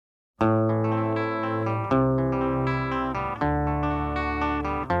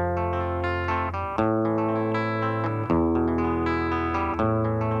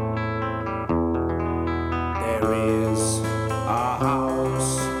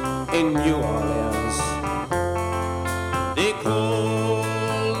in New Orleans. They call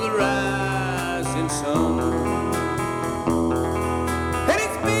the rising sun. And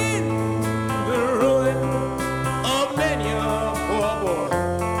it's been the ruin of many a poor boy.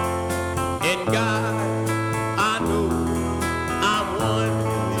 And God, I know I'm one.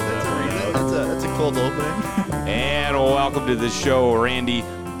 That's a cold opening. And welcome to the show, Randy,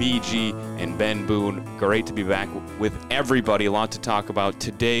 BG, and Ben Boone. Great to be back with everybody. A lot to talk about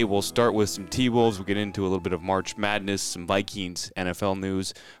today. We'll start with some T-Wolves. We'll get into a little bit of March Madness, some Vikings, NFL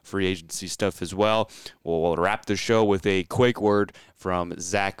news, free agency stuff as well. We'll wrap the show with a quick word from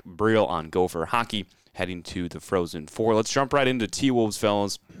Zach Briel on Gopher Hockey, heading to the Frozen Four. Let's jump right into T-Wolves,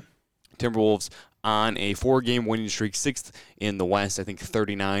 fellas. Timberwolves on a 4-game winning streak, 6th in the West, I think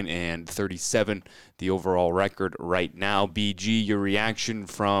 39 and 37, the overall record right now. BG, your reaction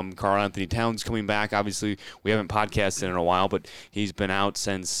from Karl Anthony Towns coming back. Obviously, we haven't podcasted in a while, but he's been out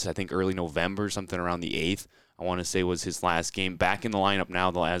since, I think, early November, something around the 8th, I want to say was his last game. Back in the lineup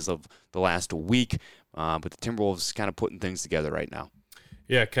now as of the last week, but the Timberwolves kind of putting things together right now.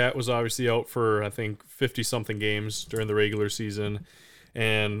 Yeah, Cat was obviously out for, I think, 50-something games during the regular season.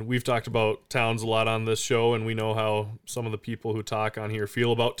 And we've talked about Towns a lot on this show, and we know how some of the people who talk on here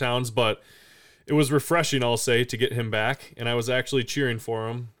feel about Towns, but it was refreshing, I'll say, to get him back, and I was actually cheering for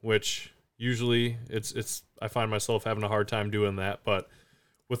him, which usually it's I find myself having a hard time doing that, but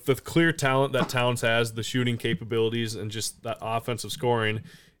with the clear talent that Towns has, the shooting capabilities, and just that offensive scoring,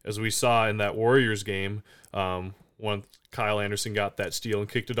 as we saw in that Warriors game, when Kyle Anderson got that steal and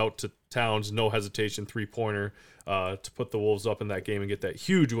kicked it out to Towns, no hesitation, three-pointer, to put the Wolves up in that game and get that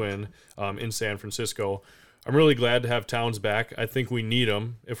huge win in San Francisco. I'm really glad to have Towns back. I think we need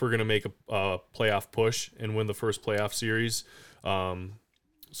him if we're going to make a playoff push and win the first playoff series.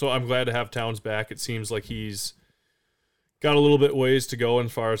 So I'm glad to have Towns back. It seems like he's got a little bit ways to go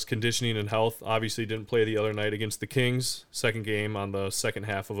as far as conditioning and health. Obviously didn't play the other night against the Kings, second game on the second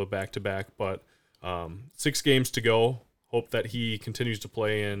half of a back-to-back, but 6 games to go. Hope that he continues to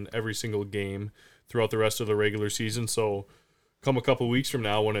play in every single game throughout the rest of the regular season. So come a couple weeks from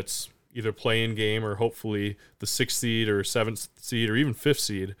now when it's either play-in game or hopefully the 6th seed or 7th seed or even 5th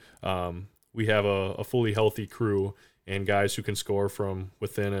seed, we have a fully healthy crew and guys who can score from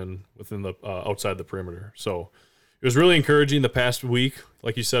within and within the outside the perimeter. So it was really encouraging the past week.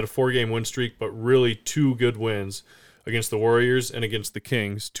 Like you said, a 4-game win streak, but really 2 good wins against the Warriors and against the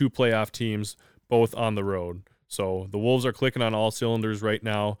Kings, 2 playoff teams, both on the road. So the Wolves are clicking on all cylinders right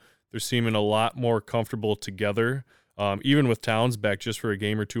now. They're seeming a lot more comfortable together, even with Towns back just for a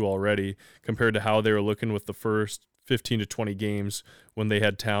game or 2 already, compared to how they were looking with the first 15 to 20 games when they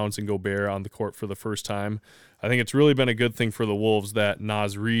had Towns and Gobert on the court for the first time. I think it's really been a good thing for the Wolves that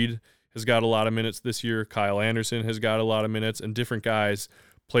Naz Reid has got a lot of minutes this year, Kyle Anderson has got a lot of minutes, and different guys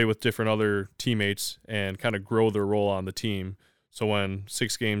play with different other teammates and kind of grow their role on the team. So when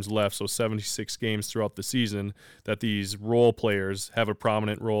 6 games left, so 76 games throughout the season, that these role players have a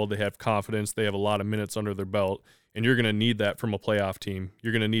prominent role, they have confidence, they have a lot of minutes under their belt, and you're going to need that from a playoff team.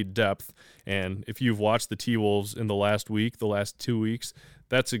 You're going to need depth, and if you've watched the T-Wolves in the last week, the last 2 weeks,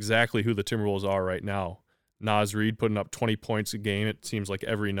 that's exactly who the Timberwolves are right now. Naz Reid putting up 20 points a game, it seems like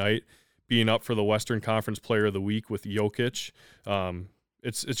every night, being up for the Western Conference Player of the Week with Jokic.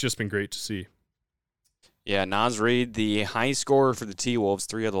 It's just been great to see. Yeah, Naz Reid, the high scorer for the T-Wolves,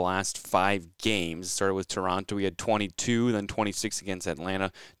 3 of the last 5 games. Started with Toronto. He had 22, then 26 against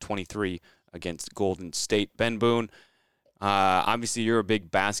Atlanta, 23 against Golden State. Ben Boone, obviously you're a big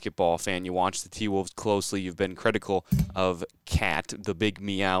basketball fan. You watch the T-Wolves closely. You've been critical of Cat, the big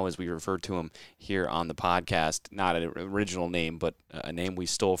meow, as we refer to him here on the podcast. Not an original name, but a name we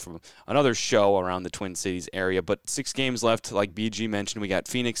stole from another show around the Twin Cities area. But 6 games left, like BG mentioned. We got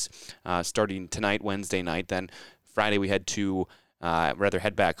Phoenix starting tonight, Wednesday night. Then Friday we had to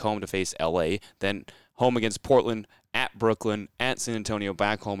head back home to face LA. Then home against Portland, at Brooklyn, at San Antonio,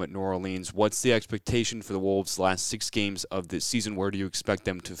 back home at New Orleans. What's the expectation for the Wolves' last 6 games of this season? Where do you expect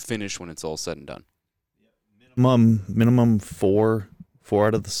them to finish when it's all said and done? Minimum 4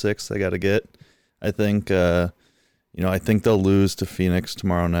 out of the 6 they got to get. I think I think they'll lose to Phoenix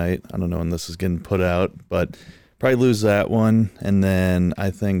tomorrow night. I don't know when this is getting put out, but probably lose that one. And then I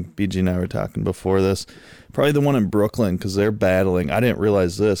think BG and I were talking before this, probably the one in Brooklyn, because they're battling. I didn't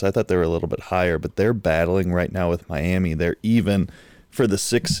realize this. I thought they were a little bit higher, but they're battling right now with Miami. They're even for the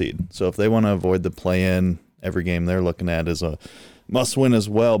 6th seed. So if they want to avoid the play-in, every game they're looking at is a must-win as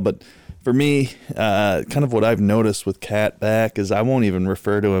well. But for me, kind of what I've noticed with Cat back is I won't even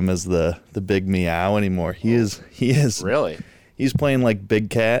refer to him as the big meow anymore. He is Really? He's playing like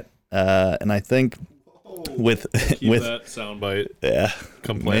Big Cat, and I think with Keep that soundbite. Yeah,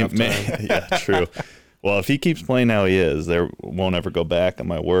 Come playoff time. yeah, true. Well, if he keeps playing how he is, there won't ever go back on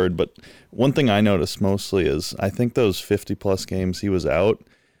my word. But one thing I noticed mostly is I think those 50-plus games he was out,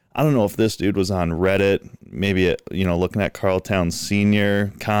 I don't know if this dude was on Reddit, maybe looking at Carl Towns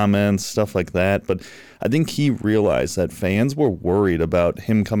Sr. comments, stuff like that. But I think he realized that fans were worried about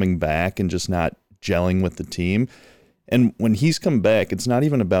him coming back and just not gelling with the team. And when he's come back, it's not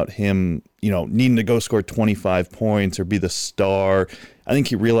even about him, needing to go score 25 points or be the star. I think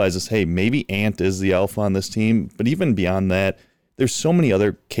he realizes, hey, maybe Ant is the alpha on this team. But even beyond that, there's so many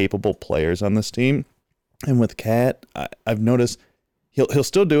other capable players on this team. And with Cat, I've noticed he'll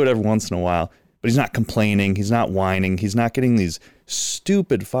still do it every once in a while, but he's not complaining. He's not whining. He's not getting these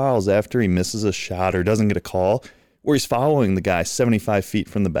stupid fouls after he misses a shot or doesn't get a call, where he's following the guy 75 feet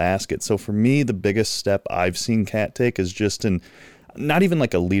from the basket. So for me, the biggest step I've seen Cat take is just in not even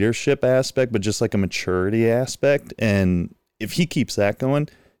like a leadership aspect, but just like a maturity aspect. And if he keeps that going,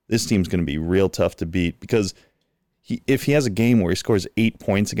 this team's going to be real tough to beat, because if he has a game where he scores 8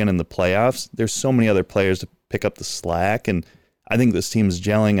 points again in the playoffs, there's so many other players to pick up the slack. And I think this team's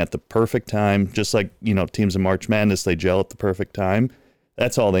gelling at the perfect time, just like, teams in March Madness, they gel at the perfect time.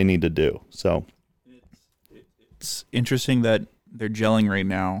 That's all they need to do. So it's interesting that they're gelling right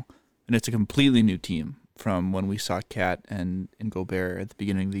now, and it's a completely new team from when we saw Cat and Gobert at the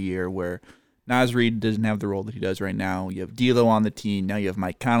beginning of the year, where Naz Reid doesn't have the role that he does right now. You have D'Lo on the team. Now you have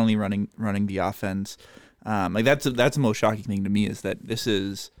Mike Conley running the offense. That's the most shocking thing to me, is that this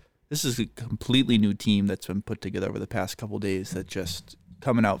is a completely new team that's been put together over the past couple of days, that just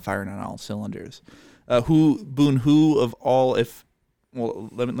coming out firing on all cylinders. Let me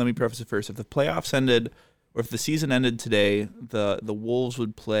preface it first. If the playoffs ended, or if the season ended today, the Wolves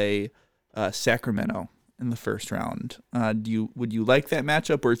would play Sacramento in the first round. Would you like that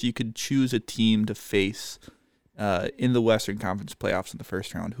matchup, or if you could choose a team to face in the Western Conference playoffs in the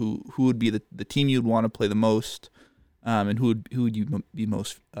first round, who would be the team you'd want to play the most, and who would you be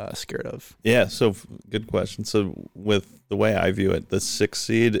most scared of? Yeah, so good question. So with the way I view it, the 6th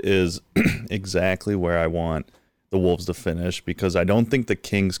seed is exactly where I want the Wolves to finish, because I don't think the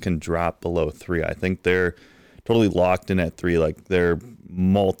Kings can drop below 3. I think they're totally locked in at 3. Like, they're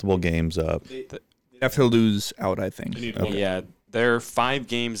multiple games up. They have to lose out, I think. Okay. Yeah, they're 5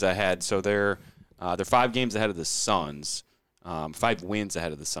 games ahead. So they're 5 games ahead of the Suns. 5 wins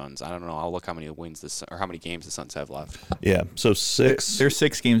ahead of the Suns. I don't know. I'll look how many wins or how many games the Suns have left. Yeah, so 6. They're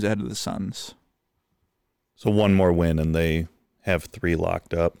 6 games ahead of the Suns. So 1 more win, and they have 3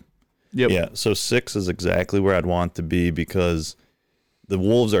 locked up. Yep. Yeah, so 6 is exactly where I'd want to be, because the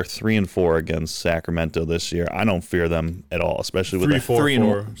Wolves are 3-4 against Sacramento this year. I don't fear them at all, especially with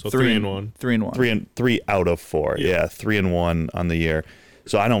 3-4. So 3-1. 3-1. 3 out of 4. Yeah, 3-1 on the year.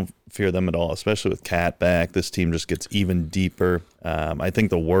 So I don't fear them at all, especially with Cat back. This team just gets even deeper. I think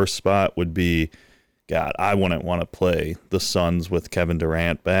the worst spot would be, God, I wouldn't want to play the Suns with Kevin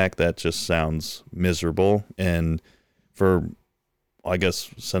Durant back. That just sounds miserable. And I guess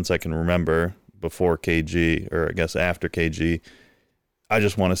since I can remember, before KG, or I guess after KG, I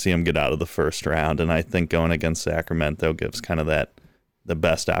just want to see him get out of the first round. And I think going against Sacramento gives kind of the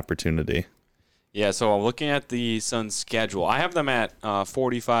best opportunity. Yeah, so looking at the Suns' schedule, I have them at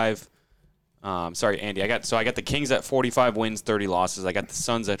 45. Sorry, Andy. I got the Kings at 45 wins, 30 losses. I got the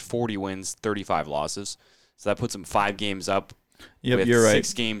Suns at 40 wins, 35 losses. So that puts them 5 games up. Yep, with you're right.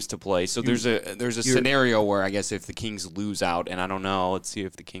 6 games to play. So there's a scenario where, I guess, if the Kings lose out, and I don't know, let's see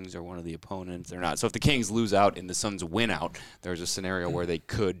if the Kings are one of the opponents or not. So if the Kings lose out and the Suns win out, there's a scenario where they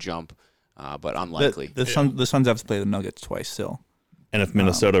could jump, but unlikely. The Suns have to play the Nuggets twice still. And if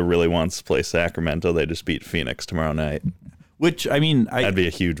Minnesota really wants to play Sacramento, they just beat Phoenix tomorrow night. Which, I mean, that'd be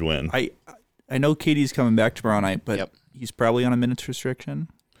a huge win. I know KD's coming back tomorrow night, but he's probably on a minutes restriction,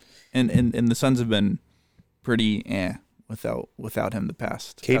 and the Suns have been pretty without him the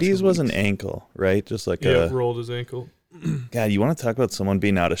past. KD's was an ankle, right? Just like rolled his ankle. God, you want to talk about someone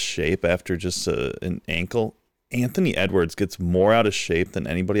being out of shape after just an ankle? Anthony Edwards gets more out of shape than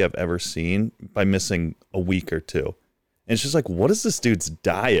anybody I've ever seen by missing a week or 2. And it's just like, what is this dude's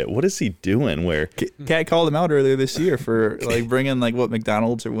diet? What is he doing? Where Cat called him out earlier this year for bringing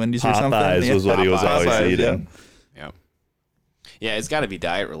McDonald's or Wendy's or something. Popeyes was what he was always eating. Yeah, it's got to be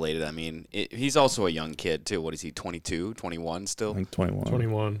diet related. I mean, he's also a young kid too. What is he, 22, 21 still? I think 21.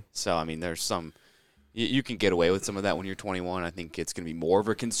 21. So, I mean, there's some you can get away with some of that when you're 21. I think it's going to be more of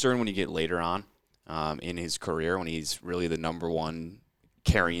a concern when you get later on in his career, when he's really the number one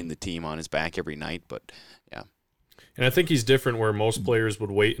carrying the team on his back every night. But, yeah. And I think he's different where most players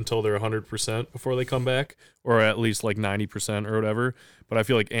would wait until they're 100% before they come back, or at least like 90% or whatever. But I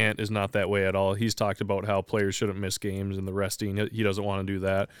feel like Ant is not that way at all. He's talked about how players shouldn't miss games and the resting. He doesn't want to do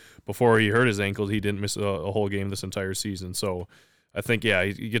that. Before he hurt his ankles, he didn't miss a whole game this entire season. So I think, yeah,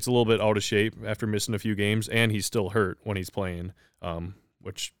 he gets a little bit out of shape after missing a few games, and he's still hurt when he's playing,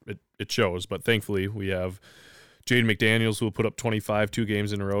 which it shows. But thankfully, we have Jaden McDaniels, who will put up 25 2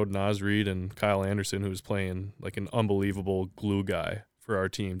 games in a row, Naz Reid, and Kyle Anderson, who's playing like an unbelievable glue guy for our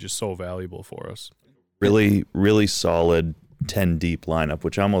team, just so valuable for us. Really, really solid 10 deep lineup,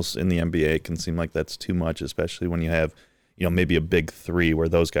 which almost in the NBA can seem like that's too much, especially when you have, maybe a big three where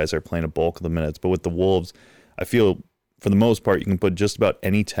those guys are playing a bulk of the minutes. But with the Wolves, I feel for the most part you can put just about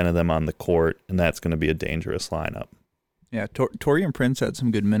any 10 of them on the court, and that's going to be a dangerous lineup. Yeah, Taurean Prince had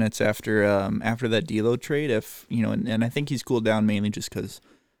some good minutes after that D'Lo trade. And I think he's cooled down mainly just because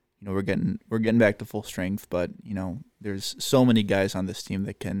we're getting back to full strength. But there's so many guys on this team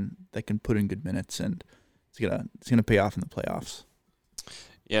that can put in good minutes, and it's gonna pay off in the playoffs.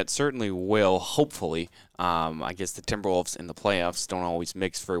 Yeah, it certainly will, hopefully. I guess the Timberwolves in the playoffs don't always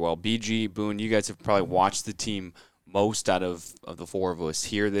mix very well. BG, Boone, you guys have probably watched the team most out of the four of us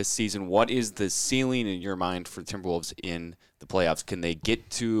here this season. What is the ceiling in your mind for the Timberwolves in the playoffs? Can they get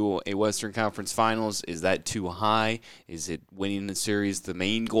to a Western Conference Finals? Is that too high? Is it winning the series the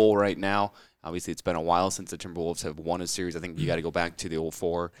main goal right now? Obviously, it's been a while since the Timberwolves have won a series. I think you got to go back to the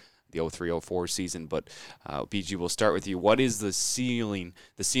 03-04 season. But BG, we'll start with you. What is the ceiling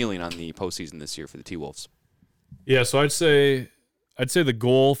on the postseason this year for the T-Wolves? Yeah, so I'd say the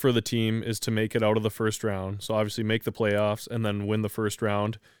goal for the team is to make it out of the first round. So obviously make the playoffs and then win the first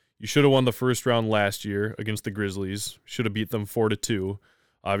round. You should have won the first round last year against the Grizzlies. Should have beat them 4-2.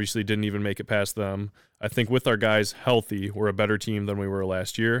 Obviously didn't even make it past them. I think with our guys healthy, we're a better team than we were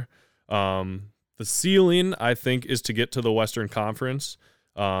last year. The ceiling, I think, is to get to the Western Conference.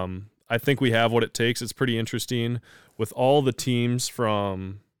 I think we have what it takes. It's pretty interesting with all the teams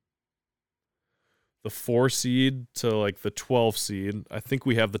from the 4 seed to like the 12 seed. I think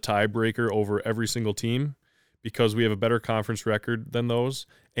we have the tiebreaker over every single team because we have a better conference record than those,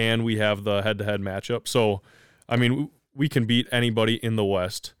 and we have the head-to-head matchup. So, I mean, we can beat anybody in the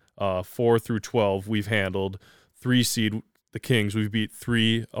West. 4 through 12 we've handled. 3 seed, the Kings, we've beat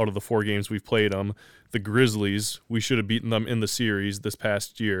 3 out of the 4 games we've played them. The Grizzlies, we should have beaten them in the series this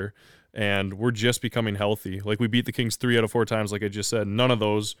past year, and we're just becoming healthy. Like, we beat the Kings 3 out of 4 times, like I just said. None of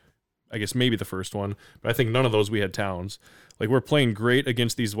those, I guess maybe the first one, but I think none of those we had Towns. Like, we're playing great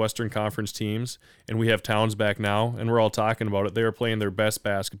against these Western Conference teams, and we have Towns back now, and we're all talking about it. They are playing their best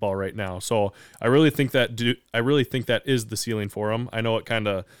basketball right now. So I really think that is the ceiling for them. I know it kind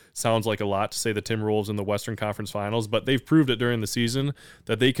of sounds like a lot to say the Timberwolves in the Western Conference Finals, but they've proved it during the season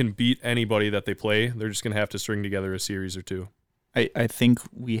that they can beat anybody that they play. They're just going to have to string together a series or two. I think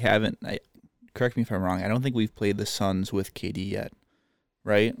we haven't. Correct me if I'm wrong. I don't think we've played the Suns with KD yet,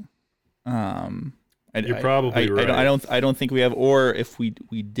 right? You're probably right. I don't think we have, or if we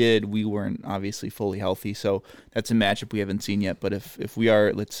did, we weren't obviously fully healthy. So that's a matchup we haven't seen yet. But if we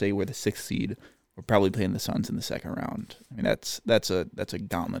are, let's say we're the 6th seed, we're probably playing the Suns in the second round. I mean, that's a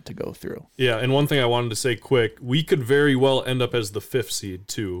gauntlet to go through. Yeah, and one thing I wanted to say quick, we could very well end up as the 5th seed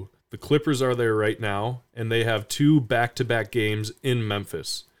too. The Clippers are there right now, and they have 2 back-to-back games in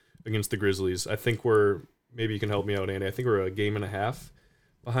Memphis against the Grizzlies. I think maybe you can help me out, Andy. I think we're a game and a half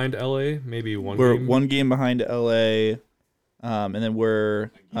behind LA, maybe we're 1 game behind LA, and then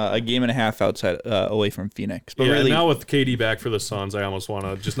we're a game and a half outside away from Phoenix. But yeah, really, now with KD back for the Suns, I almost want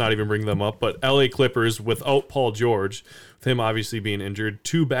to just not even bring them up. But LA Clippers without Paul George, with him obviously being injured,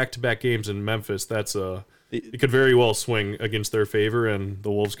 2 back-to-back games in Memphis. It could very well swing against their favor, and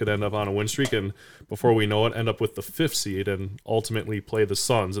the Wolves could end up on a win streak, and before we know it, end up with the 5th seed and ultimately play the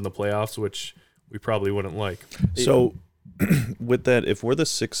Suns in the playoffs, which we probably wouldn't like. So with that, if we're the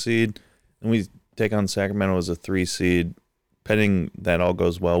 6th seed and we take on Sacramento as a 3 seed, pending that all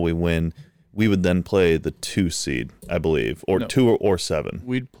goes well, we win, we would then play the 2 seed, I believe, or 2 or 7.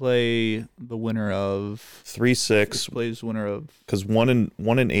 We'd play the winner of 3-6. Plays winner of, because 1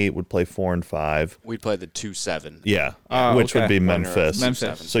 and 8 would play 4 and 5. We'd play the 2-7. Yeah, which would be Memphis.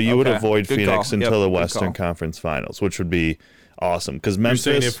 So you would avoid Good Phoenix call. until Yep, the good Western call. Conference Finals, which would be awesome. Because Memphis,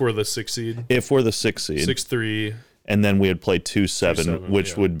 You're saying if we're the 6th seed, if we're the 6th seed, 6-3, and then we would play 2-7,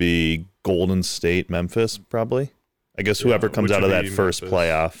 which would be Golden State, Memphis, probably. I guess whoever comes which out of would that be first Memphis.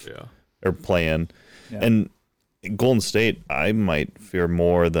 playoff or play-in. Yeah. And Golden State, I might fear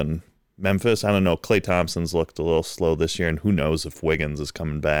more than Memphis. I don't know. Klay Thompson's looked a little slow this year, and who knows if Wiggins is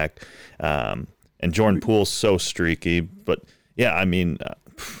coming back. And Jordan Poole's so streaky. But, yeah, I mean,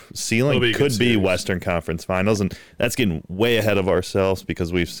 ceiling could be Western Conference Finals, and that's getting way ahead of ourselves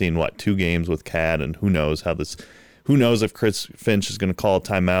because we've seen 2 games with Cat, and who knows if Chris Finch is going to call a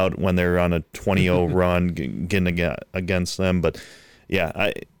timeout when they're on a 20-0 run getting against them. But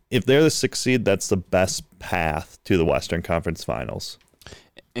yeah, if they're the 6th seed, that's the best path to the Western Conference Finals.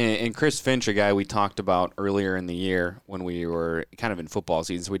 And Chris Finch, a guy we talked about earlier in the year when we were kind of in football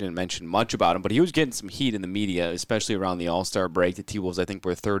season, so we didn't mention much about him, but he was getting some heat in the media, especially around the All-Star break. The T-Wolves, I think,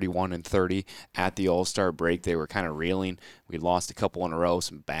 were 31-30 at the All-Star break. They were kind of reeling. We lost a couple in a row,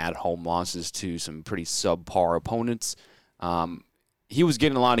 some bad home losses to some pretty subpar opponents. He was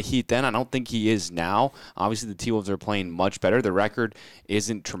getting a lot of heat then. I don't think he is now. Obviously, the T-Wolves are playing much better. The record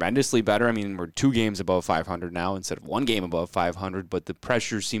isn't tremendously better. I mean, we're 2 games above 500 now instead of 1 game above 500, but the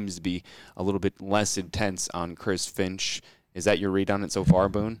pressure seems to be a little bit less intense on Chris Finch. Is that your read on it so far,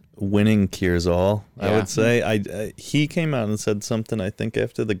 Boone? Winning cures all, I would say. He came out and said something, I think,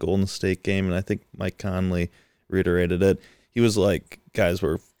 after the Golden State game, and I think Mike Conley reiterated it. He was like, guys,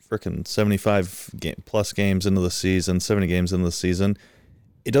 we're freaking 75 plus games into the season, 70 games into the season.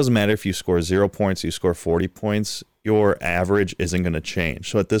 It doesn't matter if you score 0 points, you score 40 points, your average isn't going to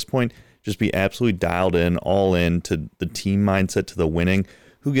change. So at this point, just be absolutely dialed in, all in to the team mindset, to the winning.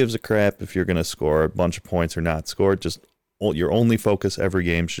 Who gives a crap if you're going to score a bunch of points or not score? Just your only focus every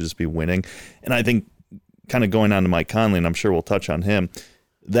game should just be winning. And I think kind of going on to Mike Conley, and I'm sure we'll touch on him,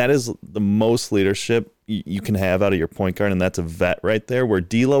 that is the most leadership you can have out of your point guard, and that's a vet right there, where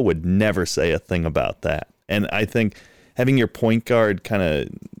D'Lo would never say a thing about that. And I think having your point guard kind of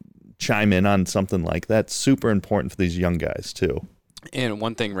chime in on something like that's super important for these young guys too. And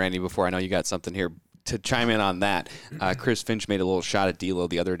one thing, Randy, before I know you got something here to chime in on that, Chris Finch made a little shot at D'Lo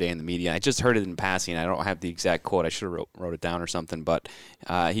the other day in the media. I just heard it in passing. I don't have the exact quote. I should have wrote it down or something. But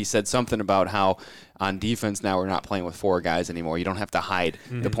he said something about how on defense now we're not playing with 4 guys anymore. You don't have to hide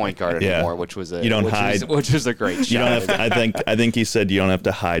the point guard anymore, which was a great shot. You don't have to, I think he said you don't have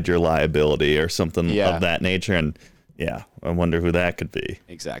to hide your liability or something of that nature. And yeah, I wonder who that could be.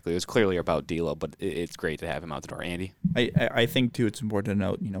 Exactly. It was clearly about D'Lo, but it's great to have him out the door. Andy? I think, too, it's important to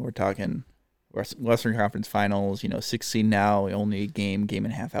note, we're talking Western Conference Finals, 6 seed now, only a game and a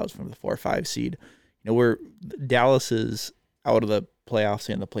half out from the 4 or 5 seed. Dallas is out of the playoffs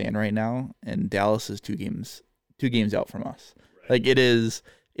and the play-in right now, and Dallas is 2 games out from us. Right. Like it is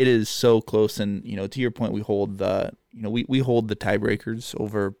so close, and to your point, we hold the we hold the tiebreakers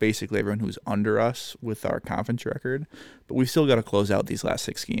over basically everyone who's under us with our conference record, but we've still got to close out these last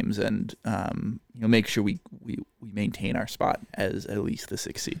 6 games and make sure we maintain our spot as at least the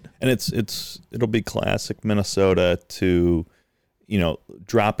 6th seed. And it'll be classic Minnesota to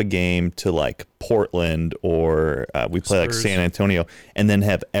drop a game to like Portland or we play like San Antonio and then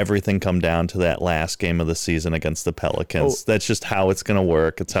have everything come down to that last game of the season against the Pelicans. That's just how it's going to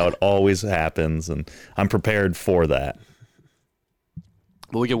work. It's how it always happens, and I'm prepared for that.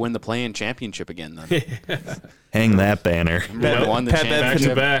 Well, we could win the play-in championship again then. Hang that banner. Won the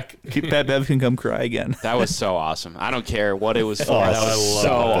championship. Back. Pat Bev can come cry again. That was so awesome. I don't care what it was for. That was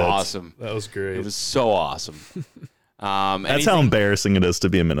so awesome. That was great. It was so awesome. That's how embarrassing it is to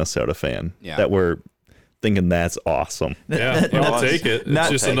be a Minnesota fan. Yeah. That we're thinking that's awesome. Yeah, I'll take it. It's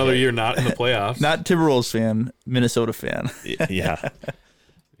just another year not in the playoffs. Not Timberwolves fan, Minnesota fan. Yeah.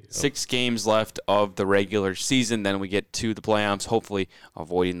 6 games left of the regular season. Then we get to the playoffs, hopefully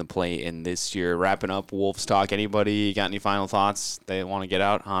avoiding the play-in this year. Wrapping up Wolves talk. Anybody got any final thoughts they want to get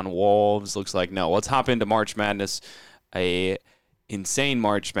out on Wolves? Looks like no. Let's hop into March Madness. A insane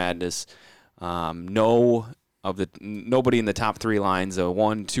March Madness. Nobody in the top 3 lines, a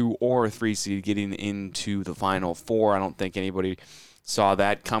 1, 2, or 3 seed getting into the Final Four. I don't think anybody saw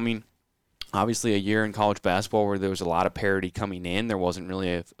that coming. Obviously, a year in college basketball where there was a lot of parity coming in. There wasn't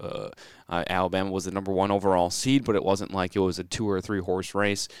really Alabama was the number 1 overall seed, but it wasn't like it was a 2 or 3 horse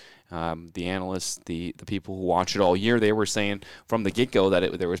race. The analysts, the people who watch it all year, they were saying from the get-go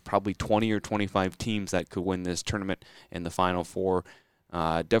that there was probably 20 or 25 teams that could win this tournament in the Final Four.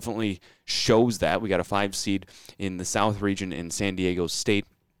 Definitely shows that. We got a 5 seed in the South region in San Diego State.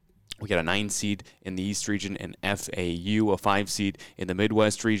 We got a 9 seed in the East region in FAU, a 5 seed in the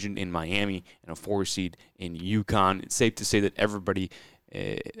Midwest region in Miami, and a 4 seed in UConn. It's safe to say that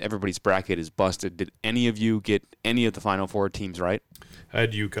everybody's bracket is busted. Did any of you get any of the Final Four teams right? I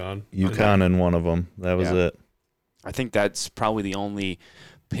had UConn. UConn in one of them. That was it. I think that's probably the only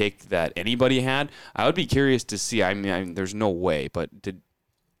pick that anybody had. I would be curious to see. I mean, there's no way, but did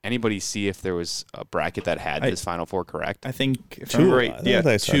anybody see if there was a bracket that had this Final Four correct? I think if Two. I'm right, I think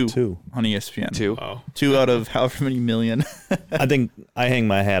I saw two on ESPN. Two. Wow. 2 out of however many million. I think I hang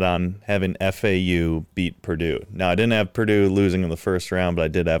my hat on having FAU beat Purdue. Now, I didn't have Purdue losing in the first round, but I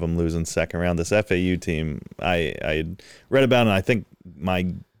did have them losing second round. This FAU team, I read about it, and I think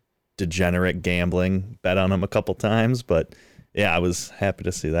my degenerate gambling bet on them a couple times, but yeah, I was happy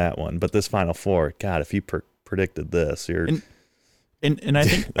to see that one. But this Final Four, God, if you predicted this, you're... And I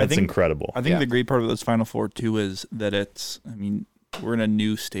think that's incredible. I think the great part of this Final Four too is that we're in a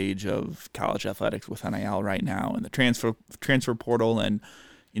new stage of college athletics with NIL right now, and the transfer portal, and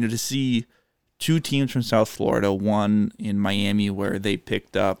to see 2 teams from South Florida, one in Miami where they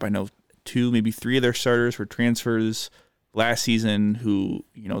picked up, I know 2, maybe 3 of their starters were transfers last season, who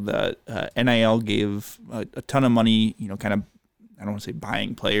the NIL gave a ton of money, kind of. I don't want to say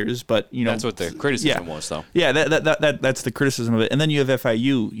buying players, but that's what the criticism was, though. Yeah, that's the criticism of it. And then you have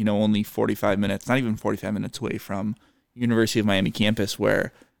FIU, only 45 minutes, not even 45 minutes away from University of Miami campus,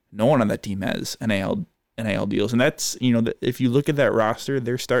 where no one on that team has NIL deals. And that's if you look at that roster,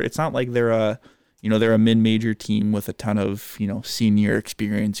 it's not like they're a mid-major team with a ton of senior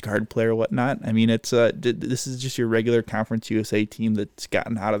experience guard player or whatnot. I mean, it's this is just your regular Conference USA team that's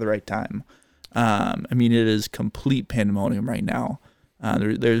gotten out at the right time. It is complete pandemonium right now.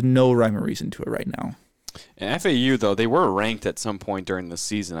 There's no rhyme or reason to it right now. And FAU, though, they were ranked at some point during the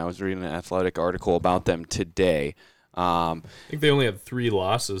season. I was reading an athletic article about them today. I think they only had 3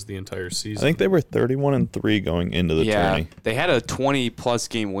 losses the entire season. I think they were 31-3 going into the tourney. They had a 20-plus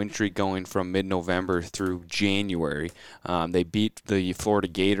game win streak going from mid-November through January. They beat the Florida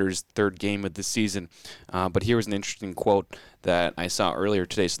Gators 3rd game of the season. But here was an interesting quote that I saw earlier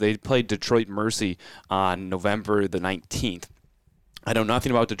today. So they played Detroit Mercy on November the 19th. I know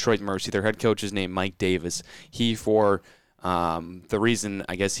nothing about Detroit Mercy. Their head coach is named Mike Davis. The reason,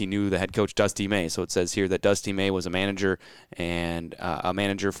 I guess, he knew the head coach, Dusty May. So it says here that Dusty May was a manager and a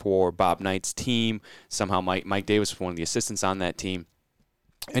manager for Bob Knight's team. Somehow Mike Davis was one of the assistants on that team.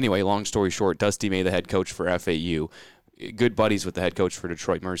 Anyway, long story short, Dusty May, the head coach for FAU, good buddies with the head coach for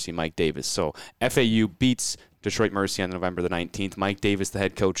Detroit Mercy, Mike Davis. So FAU beats Detroit Mercy on November the 19th. Mike Davis, the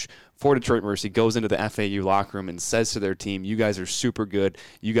head coach for Detroit Mercy, goes into the FAU locker room and says to their team, you guys are super good.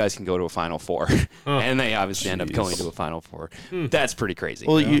 You guys can go to a Final Four. And they obviously end up going to a Final Four. That's pretty crazy.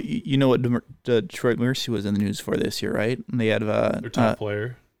 Well, you know what Detroit Mercy was in the news for this year, right? They had their top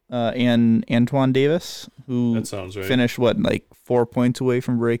player. And Antoine Davis, who that sounds right. finished, 4 points away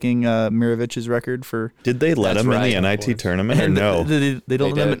from breaking Miravich's record for... Did they let him in the NIT tournament or no? They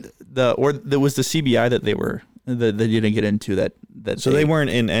don't let him... There was the CBI that they didn't get into that so they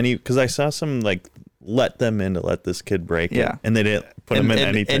weren't in any, because I saw some let them in to let this kid break it, and they didn't put him in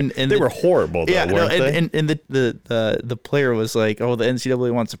anything. And they were horrible though, weren't they? And the player was like, oh, the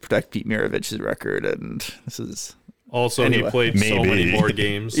NCAA wants to protect Pete Miravich's record, and this is also he played so many more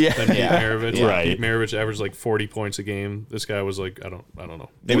games than Pete Maravich. Yeah. Right. Pete Maravich averaged 40 points a game. This guy was I don't know.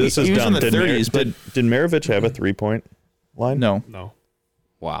 Maybe this is he was dumb. in the 30s, but did Maravich have a 3-point line? No.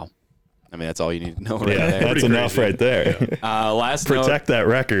 Wow. I mean, that's all you need to know right Yeah, there. that's enough right there. Yeah. Protect that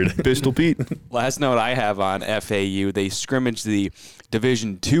record. Pistol Pete. Last note I have on FAU, they scrimmaged the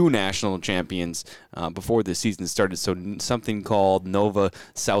Division II national champions before the season started. So something called Nova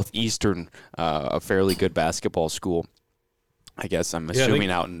Southeastern, a fairly good basketball school. I guess I'm assuming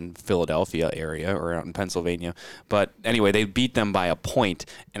out in Philadelphia area or out in Pennsylvania. But anyway, they beat them by a point.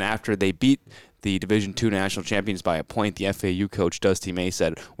 And after they beat the Division II national champions by a point, the FAU coach, Dusty May,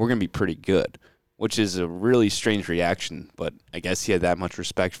 said, we're going to be pretty good, which is a really strange reaction. But I guess he had that much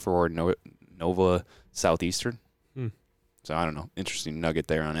respect for Nova Southeastern. So I don't know. Interesting nugget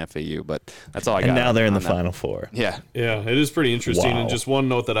there on FAU, but that's all I got. And now they're in the Final Four. Yeah. Yeah, it is pretty interesting. Wow. And just one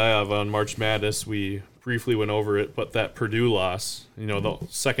note that I have on March Madness, we briefly went over it, but that Purdue loss, the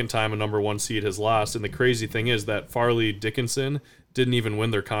second time a number 1 seed has lost. And the crazy thing is that Farley Dickinson didn't even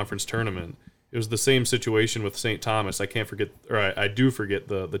win their conference tournament. It was the same situation with St. Thomas. I do forget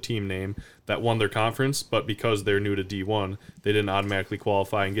the team name that won their conference, but because they're new to D1, they didn't automatically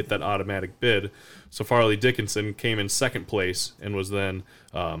qualify and get that automatic bid. So Farley Dickinson came in second place and was then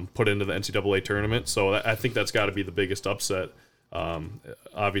put into the NCAA tournament. So I think that's got to be the biggest upset.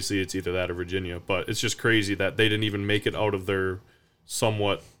 Obviously, it's either that or Virginia, but it's just crazy that they didn't even make it out of their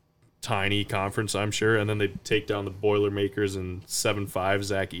somewhat tiny conference, I'm sure, and then they take down the Boilermakers and 7-5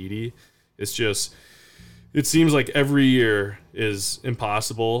 Zach Edey. It's just, it seems like every year is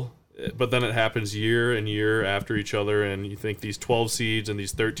impossible, but then it happens year and year after each other, and you think these 12 seeds and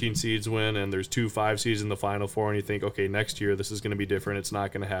these 13 seeds win, and there's 2 5 seeds in the Final Four, and you think, okay, next year this is going to be different. It's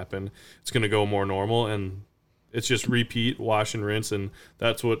not going to happen. It's going to go more normal, and It's just repeat, wash, and rinse, and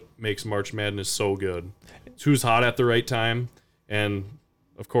that's what makes March Madness so good. It's who's hot at the right time, and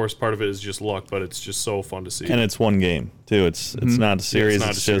of course, part of it is just luck, but it's just so fun to see. And it's one game too. It's not a series. it's not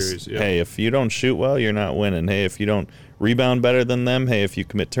it's a just series, yeah. hey, if you don't shoot well, you're not winning. Hey, if you don't rebound better than them, hey, if you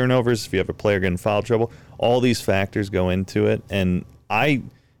commit turnovers, if you have a player getting foul trouble, all these factors go into it. And I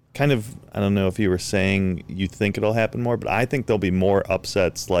don't know if you were saying you think it'll happen more, but I think there'll be more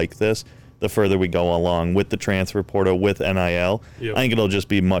upsets like this the further we go along with the transfer portal, with NIL. Yep. I think it'll just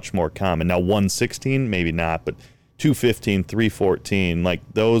be much more common. Now, 116, maybe not, but 215, 314, like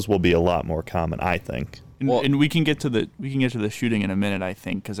those will be a lot more common, I think. And we can get to the shooting in a minute, I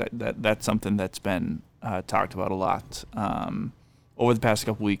think, because that's something that's been talked about a lot over the past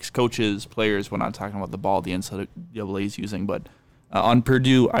couple weeks. Coaches, players, we're not talking about the ball the NCAA is using, but on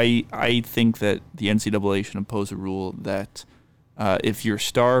Purdue, I think that the NCAA should impose a rule that if your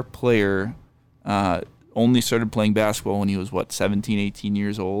star player only started playing basketball when he was 17, 18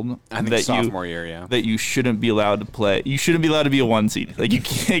 years old. I think sophomore year, yeah. That you shouldn't be allowed to play. You shouldn't be allowed to be a 1 seed. Like you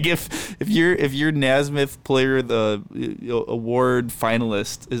can't if your Naismith player the award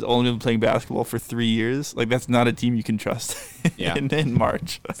finalist is only been playing basketball for 3 years, like that's not a team you can trust. Yeah. in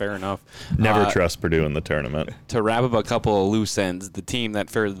March. Fair enough. Never trust Purdue in the tournament. To wrap up a couple of loose ends, the team that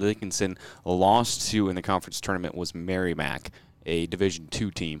Fairleigh Dickinson lost to in the conference tournament was Merrimack, a Division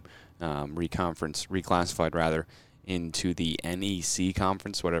II team. Reclassified rather into the NEC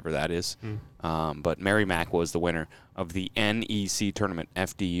conference, whatever that is. But Merrimack was the winner of the NEC tournament.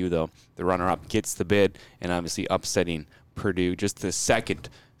 FDU, though, the runner-up, gets the bid, and obviously upsetting Purdue, just the second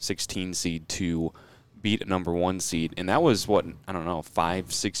 16 seed to beat a number 1 seed. And that was,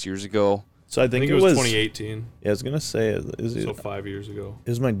 5-6 years ago? So I think it was 2018. Yeah, I was going to say, so 5 years ago.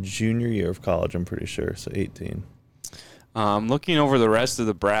 It was my junior year of college, I'm pretty sure, so 18. Looking over the rest of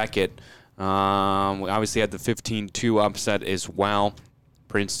the bracket, we obviously had the 15-2 upset as well.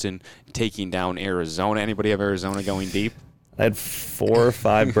 Princeton taking down Arizona. Anybody have Arizona going deep? I had 4 or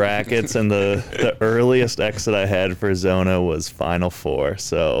 5 brackets, and the earliest exit I had for Zona was Final Four.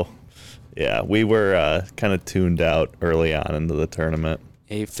 So, yeah, we were kind of tuned out early on into the tournament.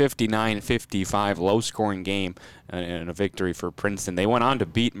 A 59-55 low-scoring game and a victory for Princeton. They went on to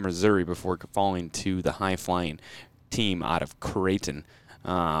beat Missouri before falling to the high-flying team out of Creighton.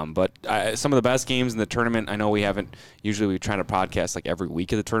 But some of the best games in the tournament, I know we try to podcast like every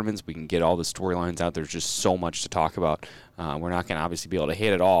week of the tournaments. We can get all the storylines out. There's just so much to talk about. We're not going to obviously be able to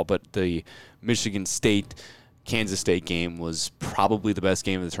hit it all, but the Michigan State Kansas State game was probably the best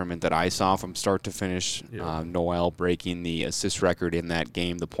game of the tournament that I saw from start to finish. Yeah. Noel breaking the assist record in that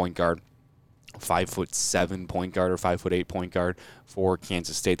game, the point guard. 5'7" point guard or 5'8" point guard for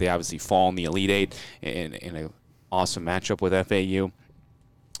Kansas State. They obviously fall in the Elite Eight in an awesome matchup with FAU.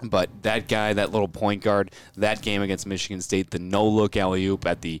 But that guy, that little point guard, that game against Michigan State, the no-look alley-oop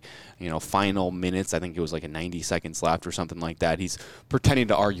at the final minutes, I think it was like 90 seconds left or something like that. He's pretending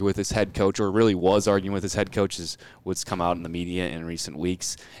to argue with his head coach, or really was arguing with his head coach, is what's come out in the media in recent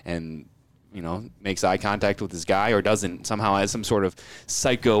weeks, and makes eye contact with his guy, or doesn't, somehow has some sort of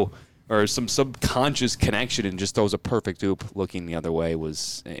psycho or some subconscious connection and just throws a perfect oop looking the other way.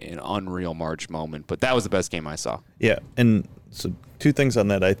 Was an unreal March moment. But that was the best game I saw. Yeah, and so 2 things on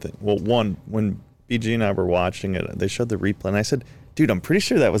that, I think. Well, one, when BG and I were watching it, they showed the replay, and I said, dude, I'm pretty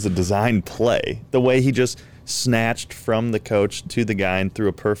sure that was a designed play. The way he just snatched from the coach to the guy and threw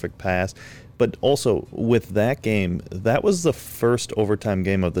a perfect pass. But also, with that game, that was the first overtime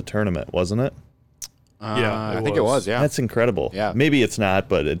game of the tournament, wasn't it? Yeah, I think it was. Yeah, that's incredible. Yeah, maybe it's not,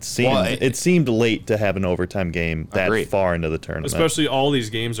 but it seemed late to have an overtime game that far into the tournament. Especially all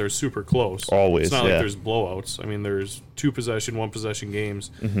these games are super close. Always, it's not like there's blowouts. I mean, there's 2 possession, 1 possession games,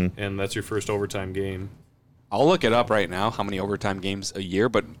 and that's your first overtime game. I'll look it up right now. How many overtime games a year?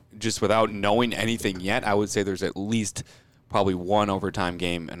 But just without knowing anything yet, I would say there's at least probably 1 overtime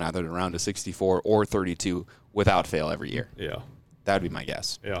game in either the round of 64 or 32 without fail every year. Yeah. That would be my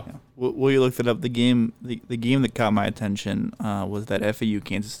guess. Yeah. Well, you looked it up. The game that caught my attention was that FAU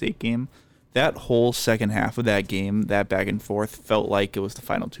Kansas State game. That whole second half of that game, that back and forth, felt like it was the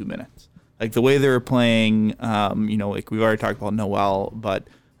final 2 minutes. Like the way they were playing, like we've already talked about Noel, but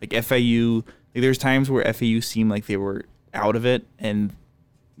like FAU, like there's times where FAU seemed like they were out of it, and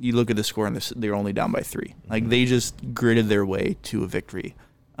you look at the score and they were only down by 3. Like they just gritted their way to a victory.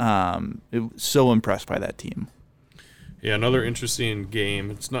 So impressed by that team. Yeah, another interesting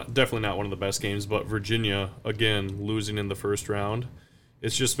game. It's definitely not one of the best games, but Virginia, again, losing in the first round.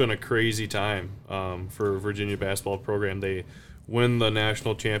 It's just been a crazy time for Virginia basketball program. They win the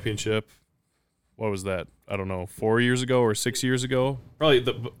national championship, what was that? I don't know, 4 years ago or 6 years ago? Probably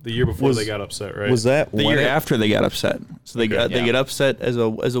the year before they got upset, right? Was that The year after they got upset. So they get upset as a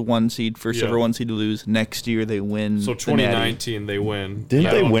 1 seed, first ever 1 seed to lose. Next year they win. So 2019 they win.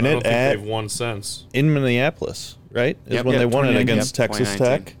 Didn't they win I it don't think at they've won since. in Minneapolis, right? Is Yep. when they won it 2019. against Texas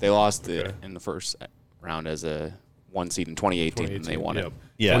 2019. Tech. They lost Okay. in the first round as a 1 seed in 2018, and they won it.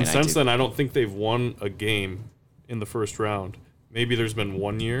 Yeah. And 2019. since then, I don't think they've won a game in the first round. Maybe there's been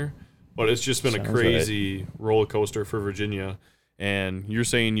 1 year, but it's just been Sounds a crazy roller coaster for Virginia. And you're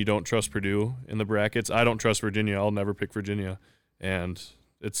saying you don't trust Purdue in the brackets. I don't trust Virginia. I'll never pick Virginia. And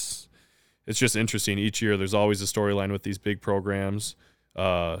it's just interesting. Each year there's always a storyline with these big programs.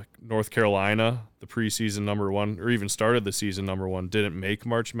 North Carolina, the preseason number 1, or even started the season number 1, didn't make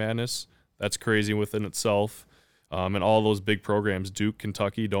March Madness. That's crazy within itself. And all those big programs, Duke,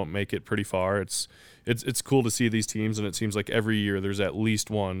 Kentucky, don't make it pretty far. It's cool to see these teams, and it seems like every year there's at least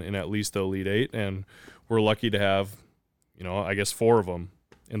one in at least the Elite Eight, and we're lucky to have, I guess 4 of them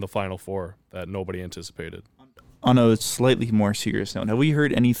in the Final Four that nobody anticipated. On a slightly more serious note, have we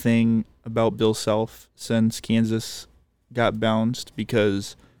heard anything about Bill Self since Kansas got bounced?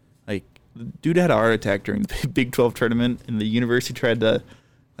 Because, like, the dude had a heart attack during the Big 12 tournament, and the university tried to,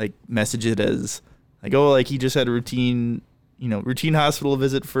 like, message it as, like, oh, like, he just had a routine hospital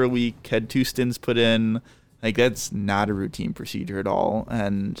visit for a week, had 2 stints put in. Like, that's not a routine procedure at all.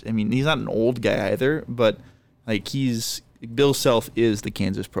 And, I mean, he's not an old guy either, but, like, Bill Self is the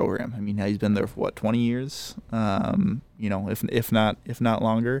Kansas program. I mean, he's been there for, 20 years? If not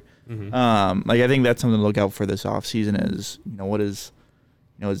longer. Mm-hmm. Like, I think that's something to look out for this offseason is,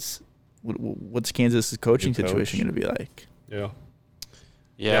 what's Kansas' coaching New coach. situation going to be like? Yeah.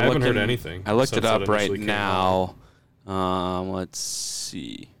 Yeah, I haven't heard anything. I looked since it up that right initially came now. Let's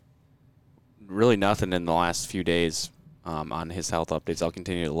see. Really nothing in the last few days on his health updates. I'll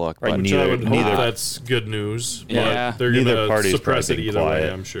continue to look. Right, but Which I would hope neither- that's good news. Yeah. But they're Neither going party's to suppress it probably either way,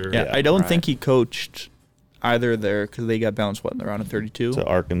 quiet. I'm sure. Yeah, I don't right. think he coached either there because they got bounced, in the round of 32? To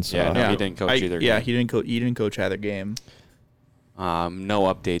Arkansas. Yeah, no, he didn't coach either Yeah, game. he didn't coach either game.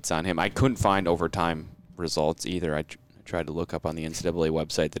 No updates on him. I couldn't find overtime results either. I tried to look up on the NCAA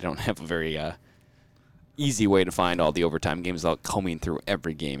website. They don't have a very easy way to find all the overtime games without combing through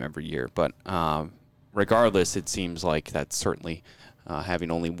every game every year. But regardless, it seems like that's certainly having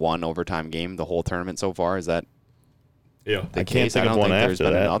only 1 overtime game the whole tournament so far. Is that Yeah. the I can't case? think I of don't one think there's after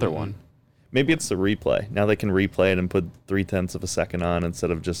been that. another one. Maybe it's the replay. Now they can replay it and put 0.3 of a second on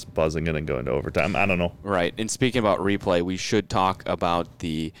instead of just buzzing it and going to overtime. I don't know. Right. And speaking about replay, we should talk about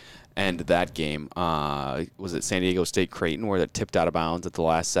the end of that game. Was it San Diego State Creighton where that tipped out of bounds at the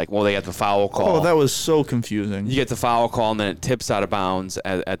last second? Well, they got the foul call. Oh, that was so confusing. You get the foul call, and then it tips out of bounds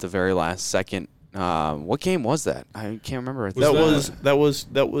at the very last second. What game was that? I can't remember. That was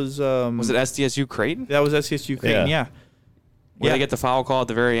Was it SDSU Creighton? that was SCSU Creighton, yeah. Where they get the foul call at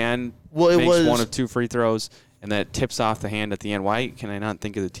the very end, Well, it makes was 1 of 2 free throws, and then it tips off the hand at the end. Why can I not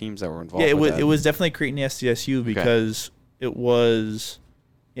think of the teams that were involved? Yeah, with it was definitely Creighton SDSU because it was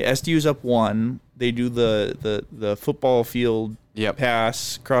SDU's up 1. They do the football field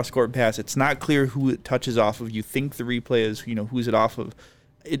pass, cross court pass. It's not clear who it touches off of. You think the replay is who's it off of.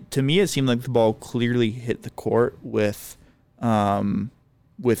 To me, it seemed like the ball clearly hit the court with at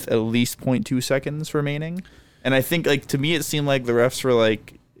least 0.2 seconds remaining. And I think, to me, it seemed like the refs were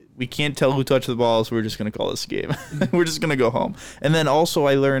like, we can't tell who touched the ball, so we're just going to call this game. We're just going to go home. And then also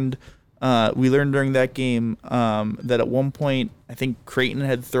we learned during that game that at one point, I think Creighton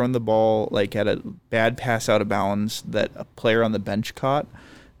had thrown the ball, at a bad pass out of bounds that a player on the bench caught.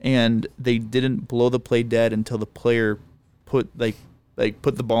 And they didn't blow the play dead until the player put the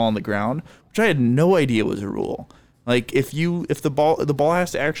ball on the ground, which I had no idea was a rule. If the ball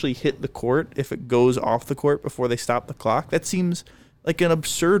has to actually hit the court if it goes off the court before they stop the clock, that seems like an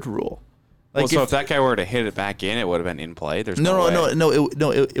absurd rule. So if that guy were to hit it back in, it would have been in play. There's no, way.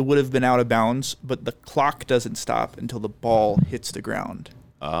 it would have been out of bounds, but the clock doesn't stop until the ball hits the ground.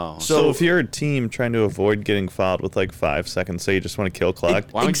 Oh, So if you're a team trying to avoid getting fouled with 5 seconds, say you just want to kill clock,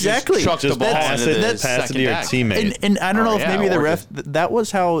 why don't exactly. you just chuck the just ball pass into the it to second your deck? teammate. And I don't know if maybe the or ref that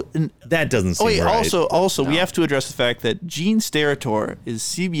was how. That doesn't seem Oh wait, right. also we have to address the fact that Gene Steratore is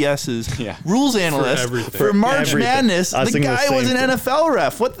CBS's rules analyst everything. for March Everything. Madness. I was The thinking the guy was same an thing. NFL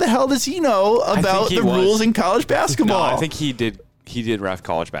ref. What the hell does he know about he the was. rules in college No, basketball? I think he did. He did ref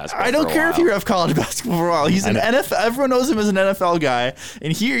college basketball. I don't for a care if while. he ref college basketball for a while. He's an NFL. Everyone knows him as an NFL guy,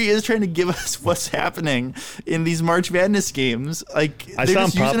 and here he is trying to give us what's happening in these March Madness games. They're saw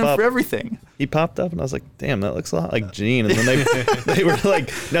just him pop using him up. for everything. he popped up, and I was like, damn, that looks a lot like Gene. And then they were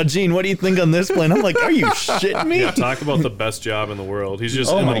like, now, Gene, what do you think on this play? And I'm like, are you shitting me? Yeah, talk about the best job in the world. He's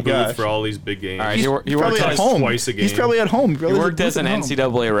just Oh in my the booth gosh. for all these big games. All right, he Probably worked at as home. twice a game. He's probably at home. He worked as an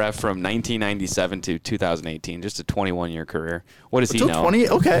NCAA ref from 1997 to 2018, just a 21-year career. What does he Till know? 20?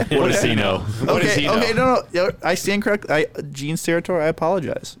 Okay. What does he know? What does he know? Okay, no, I stand correct. Gene's territory. I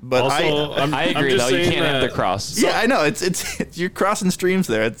apologize, but Also, I'm I agree, I'm just though. You saying can't have that- the cross. yeah, I know it's you're crossing streams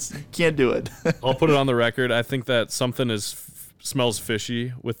there. You can't do it. I'll put it on the record. I think that something smells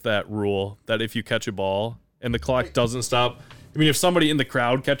fishy with that rule that if you catch a ball and the clock doesn't stop, I mean, if somebody in the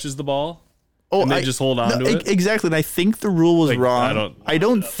crowd catches the ball, and they just hold on to it. Exactly, and I think the rule was Like, wrong. I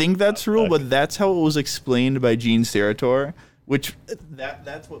don't think that's the rule, but that's how it was explained by Gene Steratore, which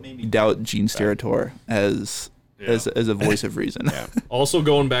that's what made me doubt Gene Steratore as a voice of reason. Also,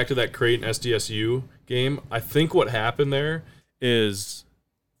 going back to that Creighton SDSU game, I think what happened there is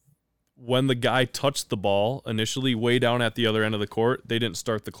when the guy touched the ball initially way down at the other end of the court, they didn't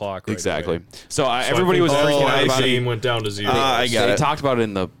start the clock right Exactly. away. So I everybody think was freaking out the about it. game went down to 0. I got They it. talked about it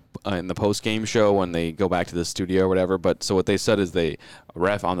in the post game show when they go back to the studio or whatever. But so what they said is a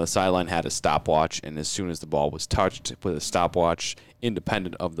ref on the sideline had a stopwatch, and as soon as the ball was touched with a stopwatch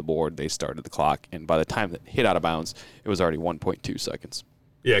independent of the board, they started the clock. And by the time it hit out of bounds, it was already 1.2 seconds.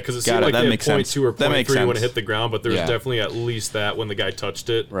 Yeah, because it Got seemed it. like That they had makes sense. 0.2 or That makes 0.3 when it sense. hit the ground, but there was Yeah. definitely at least that when the guy touched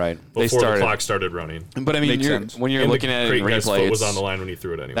it. Right. They Before the started- clock started running. But I mean, Makes sense. when you're And looking the at it in Creighton guy's replay, foot was it's- on the line when he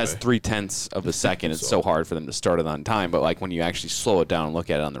threw it anyway. that's 0.3 of a second. It's so hard for them to start it on time. But like when you actually slow it down and look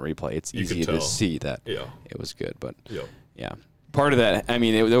at it on the replay, it's You easy can to tell. see that Yeah. it was good. But Yeah. yeah, part of that. I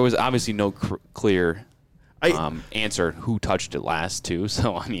mean, there was obviously no clear answer who touched it last too.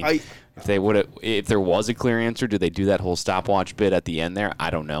 So I mean, if there was a clear answer, do they do that whole stopwatch bit at the end there? I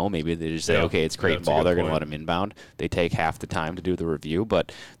don't know. Maybe they just say, Yeah. okay, it's Creighton That's a ball. good They're going to point. let him inbound. They take half the time to do the review.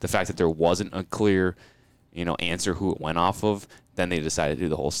 But the fact that there wasn't a clear, answer who it went off of, then they decided to do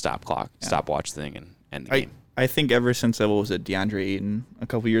the whole stopwatch thing and end the game. I think ever since what was it, DeAndre Ayton a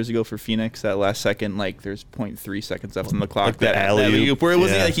couple years ago for Phoenix, that last second, like there's 0.3 seconds left on the clock. Like the that alley-oop. where it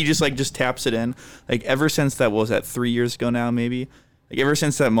wasn't Yeah. like he just taps it in. Like ever since that, what was that 3 years ago now maybe? Like ever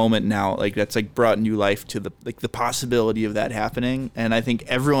since that moment now, like that's like brought new life to the possibility of that happening. And I think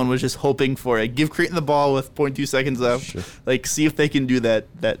everyone was just hoping for it. Give Creighton the ball with 0.2 seconds left. Sure. Like see if they can do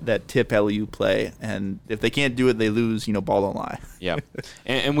that tip alley-oop play. And if they can't do it, they lose. Ball don't lie. Yeah,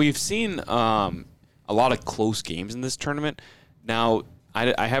 and we've seen a lot of close games in this tournament. Now,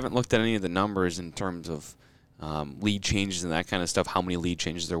 I haven't looked at any of the numbers in terms of lead changes and that kind of stuff, how many lead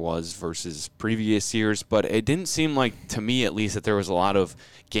changes there was versus previous years, but it didn't seem like, to me at least, that there was a lot of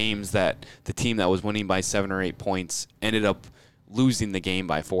games that the team that was winning by 7 or 8 points ended up losing the game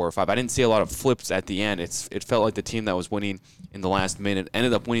by 4 or 5. I didn't see a lot of flips at the end. It felt like the team that was winning in the last minute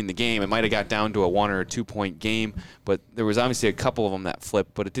ended up winning the game. It might have got down to a 1 or a 2 point game, but there was obviously a couple of them that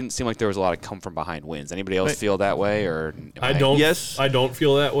flipped, but it didn't seem like there was a lot of come from behind wins. Anybody else feel that way? Or I don't. Yes. I don't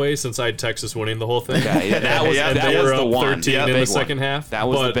feel that way since I had Texas winning the whole thing. Yeah, that was, and that they was were the up one. 13 Yeah, in big the second one. half. That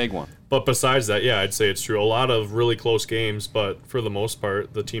was the big one. But besides that, yeah, I'd say it's true. A lot of really close games, but for the most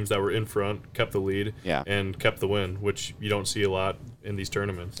part, the teams that were in front kept the lead and kept the win, which you don't see a lot in these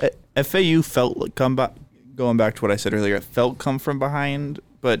tournaments. FAU felt like going back to what I said earlier, it felt come from behind,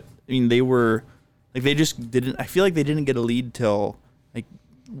 but I mean they were like they just didn't. I feel like they didn't get a lead till like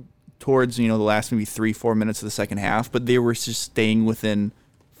towards the last maybe 3-4 minutes of the second half, but they were just staying within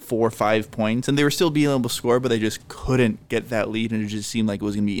 4 or 5 points, and they were still being able to score, but they just couldn't get that lead, and it just seemed like it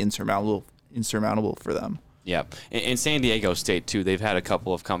was going to be insurmountable for them. Yeah, and San Diego State too. They've had a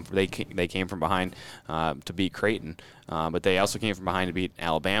couple of they came from behind to beat Creighton, but they also came from behind to beat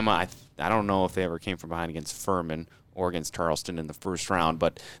Alabama. I don't know if they ever came from behind against Furman or against Charleston in the first round,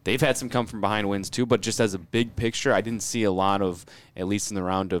 but they've had some come from behind wins too. But just as a big picture, I didn't see a lot of, at least in the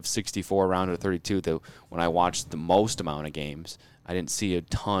round of 64, round of 32. When I watched the most amount of games, I didn't see a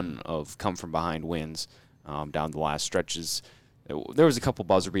ton of come from behind wins down the last stretches. There was a couple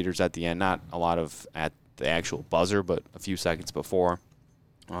buzzer beaters at the end, not a lot of at the actual buzzer, but a few seconds before.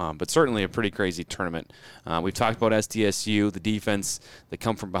 But certainly a pretty crazy tournament. We've talked about SDSU, the defense, the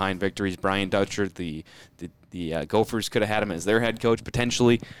come from behind victories. Brian Dutcher, the Gophers could have had him as their head coach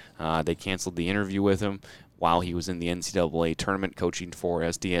potentially. They canceled the interview with him while he was in the NCAA tournament coaching for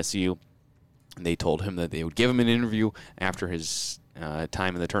SDSU. And they told him that they would give him an interview after his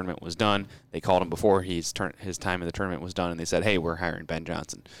time in the tournament was done. They called him before his time in the tournament was done, and they said, "Hey, we're hiring Ben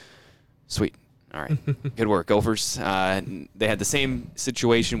Johnson." Sweet. All right. Good work, Gophers. They had the same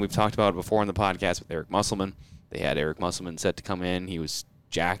situation. We've talked about it before on the podcast with Eric Musselman. They had Eric Musselman set to come in. He was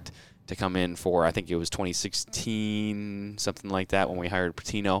jacked to come in for, I think it was 2016, something like that, when we hired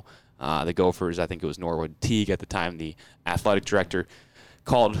Patino. the Gophers, I think it was Norwood Teague at the time, the athletic director,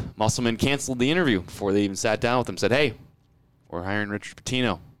 called Musselman, canceled the interview before they even sat down with him, said, hey, we're hiring Richard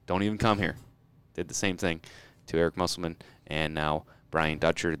Pitino. Don't even come here. Did the same thing to Eric Musselman, and now Brian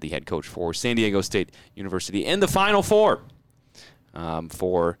Dutcher, the head coach for San Diego State University, in the Final Four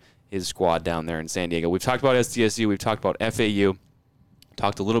for his squad down there in San Diego. We've talked about SDSU. We've talked about FAU.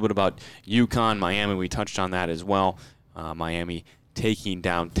 Talked a little bit about UConn, Miami. We touched on that as well. Miami taking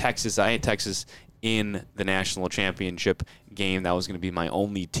down Texas. I had Texas in the national championship game. That was going to be my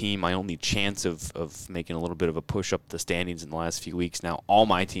only team, my only chance of making a little bit of a push up the standings in the last few weeks. Now all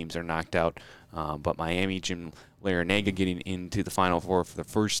my teams are knocked out, but Miami, Jim Larinaga getting into the Final Four for the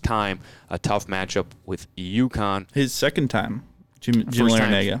first time. A tough matchup with UConn. His second time, Jim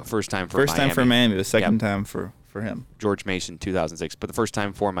Larinaga. First time for Miami. First time for Miami, the second Yep. time for him. George Mason, 2006. But the first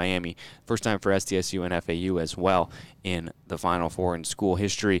time for Miami, first time for SDSU and FAU as well in the Final Four in school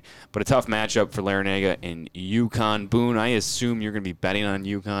history. But a tough matchup for Larinaga and UConn. Boone, I assume you're going to be betting on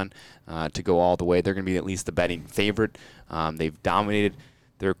UConn to go all the way. They're going to be at least the betting favorite. They've dominated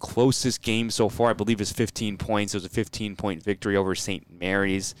their closest game so far, I believe, is 15 points. It was a 15-point victory over St.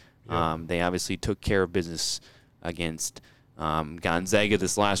 Mary's. Yep. They obviously took care of business against Gonzaga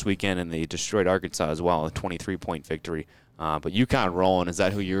this last weekend, and they destroyed Arkansas as well, a 23-point victory. But UConn rolling, is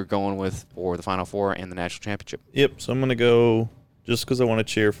that who you're going with for the Final Four and the national championship? Yep, so I'm going to go, just because I want to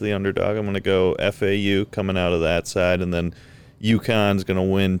cheer for the underdog, I'm going to go FAU coming out of that side, and then UConn's going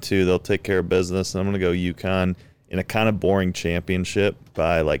to win too. They'll take care of business, and I'm going to go UConn in a kind of boring championship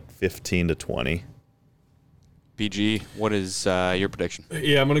by like 15-20. BG, what is your prediction?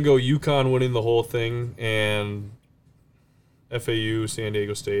 Yeah, I'm going to go UConn winning the whole thing, and FAU, San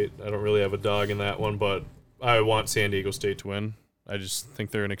Diego State. I don't really have a dog in that one, but I want San Diego State to win. I just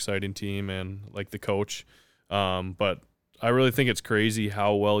think they're an exciting team and like the coach. But I really think it's crazy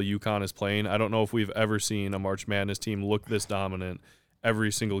how well UConn is playing. I don't know if we've ever seen a March Madness team look this dominant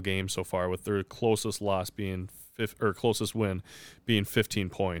every single game so far, with their closest loss being closest win being 15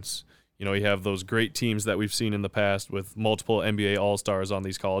 points. You know, you have those great teams that we've seen in the past with multiple NBA All-Stars on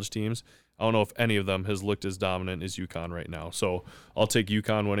these college teams. I don't know if any of them has looked as dominant as UConn right now. So I'll take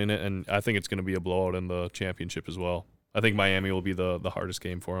UConn winning it, and I think it's going to be a blowout in the championship as well. I think Miami will be the hardest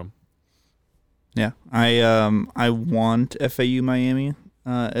game for them. Yeah, I want FAU Miami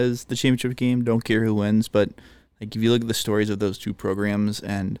as the championship game. Don't care who wins, but like if you look at the stories of those two programs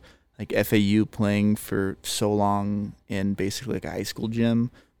and like FAU playing for so long in basically like a high school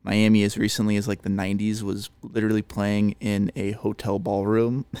gym, Miami as recently as like the 90s was literally playing in a hotel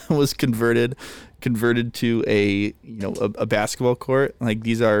ballroom that was converted to a basketball court. Like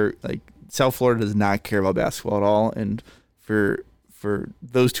these are like South Florida does not care about basketball at all, and for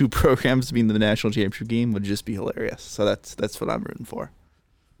those two programs to be in the national championship game would just be hilarious. So that's what I'm rooting for.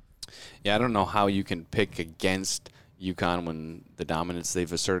 Yeah, I don't know how you can pick against UConn when the dominance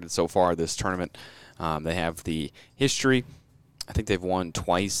they've asserted so far this tournament. They have the history. I think they've won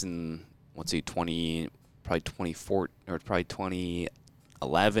twice in,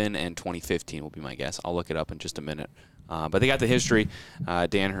 2011 and 2015 will be my guess. I'll look it up in just a minute. But they got the history.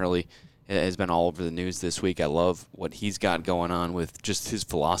 Dan Hurley has been all over the news this week. I love what he's got going on with just his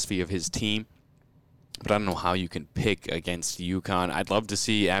philosophy of his team. But I don't know how you can pick against UConn. I'd love to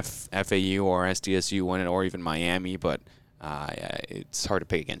see FAU or SDSU win it, or even Miami, but it's hard to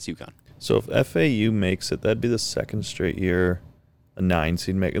pick against UConn. So if FAU makes it, that'd be the second straight year a 9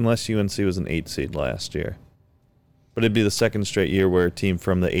 seed make, unless UNC was an 8 seed last year. But it'd be the second straight year where a team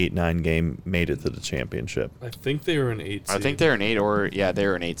from the 8-9 game made it to the championship. I think they were an 8 seed. I think they're an 8,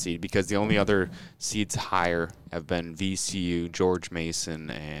 they're an 8 seed, because the only other seeds higher have been VCU, George Mason,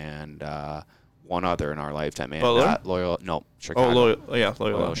 and one other in our lifetime. Chicago. Loyola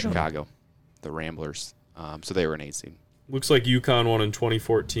Chicago, the Ramblers. So they were an 8 seed. Looks like UConn won in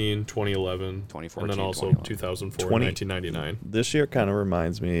 2014, 2011, and then also 2004, 1999. This year kind of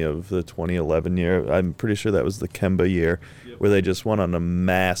reminds me of the 2011 year. I'm pretty sure that was the Kemba year, where they just went on a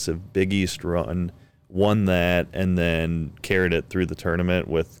massive Big East run, won that, and then carried it through the tournament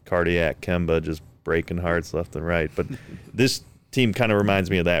with cardiac Kemba just breaking hearts left and right. But this team kind of reminds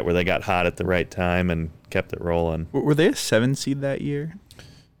me of that, where they got hot at the right time and kept it rolling. Were they a 7 seed that year?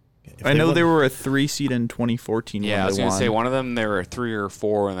 I know they were a 3 seed in 2014. Yeah, I was going to say one of them they were a 3 or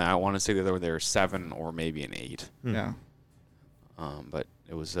 4, and I want to say that they were 7 or maybe an 8. Yeah. But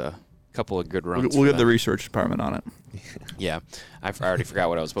it was a couple of good runs. We'll get the research department on it. Yeah, I already forgot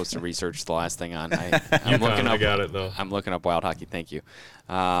what I was supposed to research the last thing on. I'm looking up. I got it though. I'm looking up wild hockey. Thank you.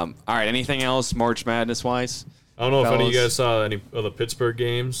 All right, anything else March Madness wise? I don't know if any of you guys saw any of the Pittsburgh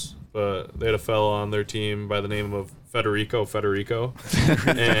games, but they had a fellow on their team by the name of Federico,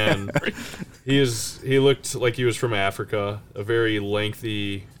 and he looked like he was from Africa. A very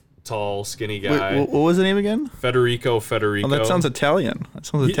lengthy, tall, skinny guy. Wait, what was the name again? Federico. Oh, that sounds Italian. That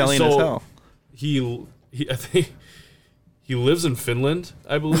sounds Italian as hell. I think he lives in Finland,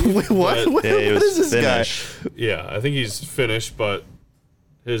 I believe. Wait, what? What is this Finnish guy? Yeah, I think he's Finnish, but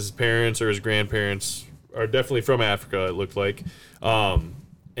his parents or his grandparents are definitely from Africa, it looked like.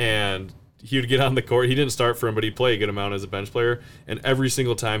 And he would get on the court. He didn't start for him, but he'd play a good amount as a bench player. And every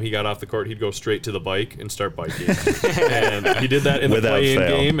single time he got off the court, he'd go straight to the bike and start biking. And he did that in the play-in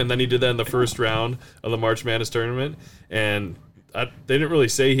game, and then he did that in the first round of the March Madness tournament. And they didn't really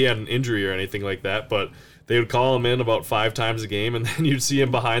say he had an injury or anything like that, but they would call him in about 5 times a game, and then you'd see him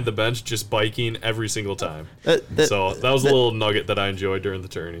behind the bench just biking every single time. So that was a little nugget that I enjoyed during the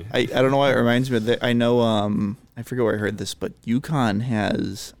tourney. I don't know why it reminds me of that. I know, I forget where I heard this, but UConn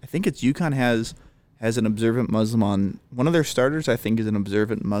has an observant Muslim on one of their starters. I think is an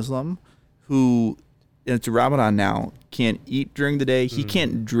observant Muslim who, it's Ramadan now, can't eat during the day. He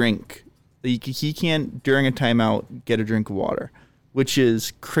can't drink. He can't during a timeout get a drink of water, which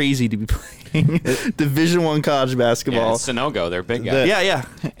is crazy to be playing Division I college basketball. Yeah, it's Sonogo, they're big guys. Yeah.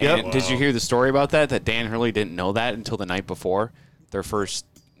 And Yep. did you hear the story about that? That Dan Hurley didn't know that until the night before their first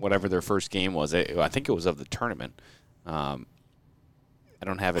game was. I think it was of the tournament. I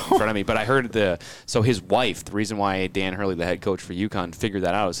don't have it in front of me, but I heard so his wife, the reason why Dan Hurley, the head coach for UConn, figured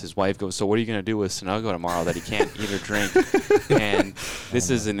that out is his wife goes, so what are you going to do with Sonogo tomorrow that he can't eat or drink? And this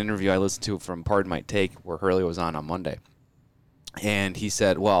is an interview I listened to from Pardon My Take where Hurley was on Monday. And he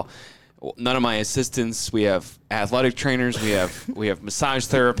said, well, none of my assistants, we have athletic trainers, we have massage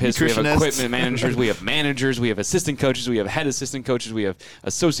therapists, we have equipment managers, we have assistant coaches, we have head assistant coaches, we have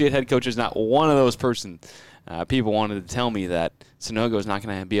associate head coaches. Not one of those people wanted to tell me that Sonogo is not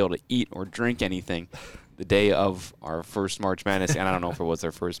going to be able to eat or drink anything the day of our first March Madness. And I don't know if it was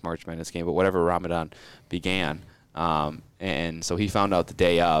their first March Madness game, but whatever Ramadan began. And so he found out the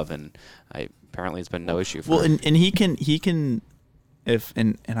day of, and apparently it's been no issue for him. And he can. I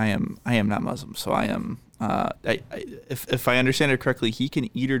am not Muslim, so I am. If I understand it correctly, he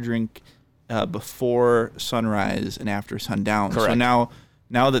can eat or drink before sunrise and after sundown. Correct. So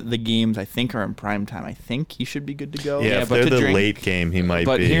now that the games I think are in prime time, I think he should be good to go. Yeah, if but they're the drink, late game, he might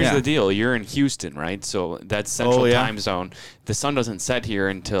but be. But here's Yeah. the deal: you're in Houston, right? So that's Central Time Zone. The sun doesn't set here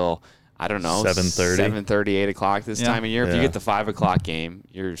until, I don't know, 7:30, 8 o'clock this time of year. If you get the 5 o'clock game,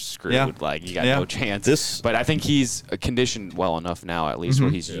 you're screwed. Yeah. Like, you got no chance. But I think he's conditioned well enough now, at least, where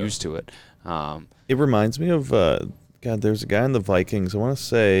he's used to it. It reminds me of, there's a guy in the Vikings. I want to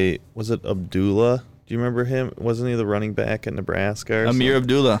say, was it Abdullah? Do you remember him? Wasn't he the running back at Nebraska? Or Amir something?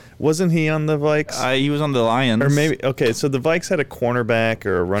 Abdullah. Wasn't he on the Vikes? He was on the Lions. Or maybe, okay, so the Vikes had a cornerback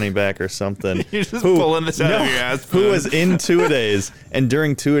or a running back or something. You're just pulling this out of your ass. Who was in two-a-days, and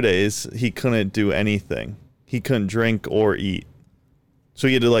during two-a-days, he couldn't do anything. He couldn't drink or eat. So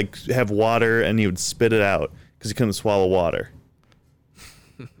he had to, have water, and he would spit it out because he couldn't swallow water.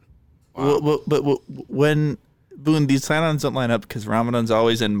 Wow. But when... Boone, these sign-ons don't line up because Ramadan's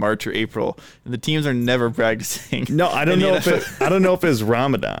always in March or April, and the teams are never practicing. No, I don't know if it's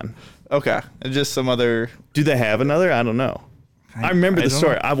Ramadan. Okay, and just some other. Do they have another? I don't know. I remember the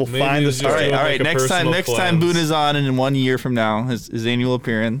story. I will find the story. All right. Next time Boone is on, in 1 year from now, his annual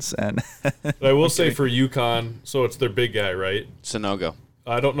appearance, and. But I will say for UConn, so it's their big guy, right? Sonogo.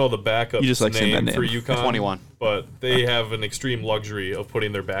 I don't know the backup name for UConn. 21. But they have an extreme luxury of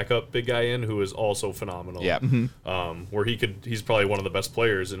putting their backup big guy in, who is also phenomenal. Yeah. Where he's probably one of the best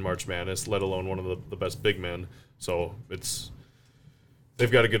players in March Madness, let alone one of the best big men. So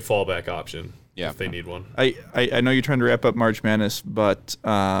they've got a good fallback option if they need one. I know you're trying to wrap up March Madness, but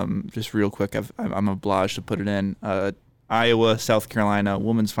just real quick, I'm obliged to put it in. Iowa, South Carolina,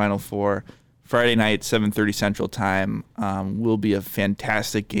 Women's Final Four. Friday night, 7:30 Central Time, will be a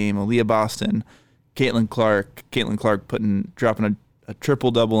fantastic game. Aaliyah Boston, Caitlin Clark dropping a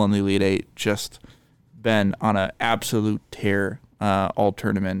triple-double on the Elite Eight. Just been on an absolute tear all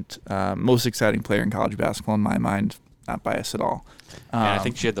tournament. Most exciting player in college basketball in my mind. Not biased at all. And I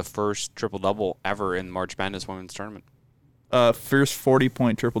think she had the first triple-double ever in March Madness Women's Tournament. First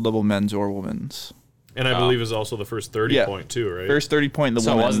 40-point triple-double men's or women's. And I believe is also the first 30-point too, right? First 30-point in the women's.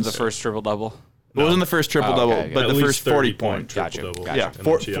 So it wasn't the first triple-double? It wasn't the first triple-double, okay. but At the least first 40-point. triple-double. Gotcha. Yeah, And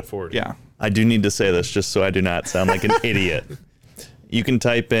then she had 40. Yeah. I do need to say this just so I do not sound like an idiot. You can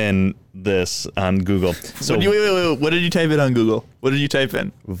type in this on Google. So Wait. What did you type in on Google? What did you type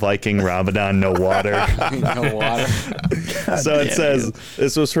in? Viking Ramadan, no water. No water. So it says,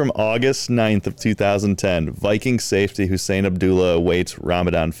 this was from August 9th of 2010. Viking safety Hussein Abdullah awaits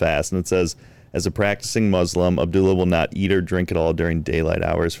Ramadan fast. And it says, As a practicing Muslim, Abdullah will not eat or drink at all during daylight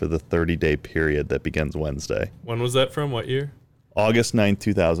hours for the 30-day period that begins Wednesday. When was that from? What year? August 9th,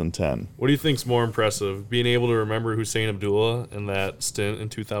 2010. What do you think's more impressive, being able to remember Hussein Abdullah in that stint in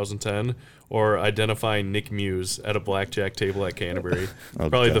 2010, or identifying Nick Muse at a blackjack table at Canterbury?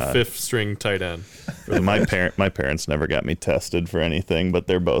 Probably God. the fifth string tight end. And my parents never got me tested for anything, but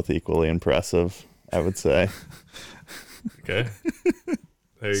they're both equally impressive, I would say. Okay.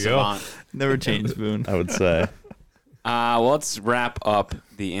 There you Savant. Never changed, Boone. I would say. Well, let's wrap up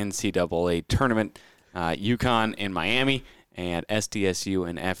the NCAA tournament. UConn and Miami, and SDSU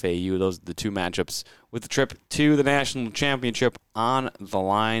and FAU. Those are the two matchups with the trip to the national championship on the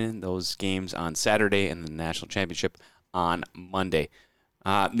line. Those games on Saturday and the national championship on Monday.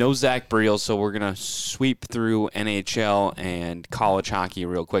 No Zach Briel, so we're going to sweep through NHL and college hockey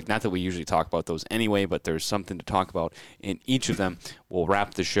real quick. Not that we usually talk about those anyway, but there's something to talk about in each of them. We'll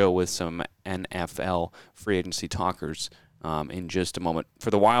wrap the show with some NFL free agency talkers in just a moment.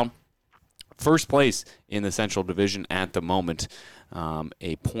 For the Wild, first place in the Central Division at the moment,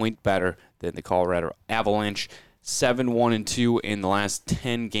 a point better than the Colorado Avalanche. 7-1-2 in the last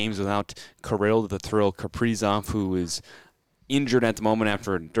 10 games without Kirill the Thrill Kaprizov, who is injured at the moment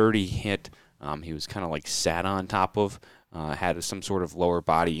after a dirty hit. He was kind of like sat on top of, had some sort of lower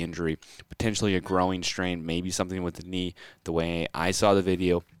body injury, potentially a growing strain, maybe something with the knee. The way I saw the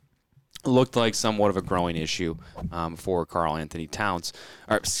video, looked like somewhat of a growing issue for Karl Anthony Towns,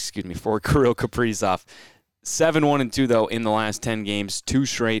 for Kirill Kaprizov. 7-1-2 though in the last 10 games, 2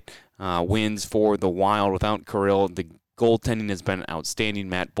 straight wins for the Wild without Kirill. The goaltending has been outstanding.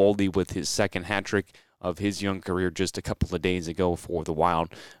 Matt Boldy with his second hat trick of his young career just a couple of days ago for the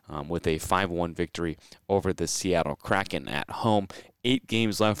Wild, with a 5-1 victory over the Seattle Kraken at home. 8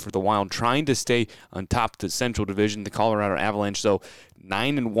 games left for the Wild, trying to stay on top of the Central Division. The Colorado Avalanche, though,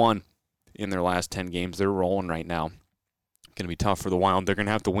 9-1 in their last 10 games. They're rolling right now. Going to be tough for the Wild. They're going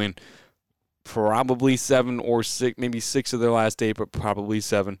to have to win probably 7 or 6, maybe 6 of their last 8, but probably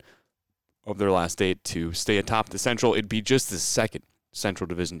 7 of their last 8 to stay atop the Central. It'd be just the second Central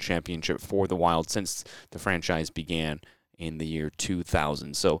Division championship for the Wild since the franchise began in the year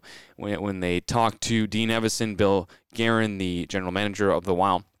 2000. So when they talked to Dean Evison, Bill Guerin, the general manager of the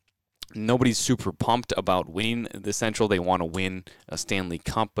Wild, nobody's super pumped about winning the Central. They want to win a Stanley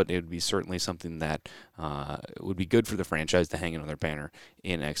Cup, but it would be certainly something that would be good for the franchise to hang another banner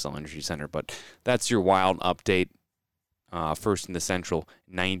in Xcel Energy Center. But that's your Wild update. First in the Central,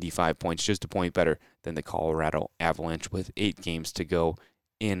 95 points, just a point better than the Colorado Avalanche with 8 games to go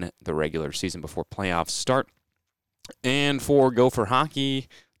in the regular season before playoffs start. And for Gopher Hockey,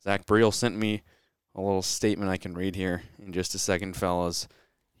 Zach Briel sent me a little statement I can read here in just a second, fellas.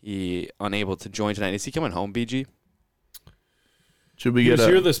 He unable to join tonight. Is he coming home, BG? Should we He get was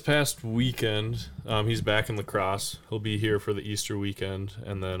here this past weekend. He's back in lacrosse. He'll be here for the Easter weekend,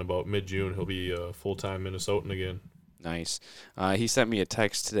 and then about mid-June he'll be a full-time Minnesotan again. Nice. He sent me a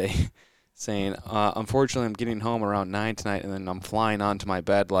text today saying, unfortunately, I'm getting home around 9 tonight, and then I'm flying onto my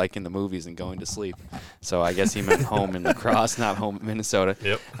bed like in the movies and going to sleep. So I guess he meant home in lacrosse, not home in Minnesota.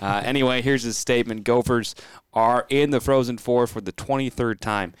 Yep. Anyway, here's his statement. Gophers are in the Frozen Four for the 23rd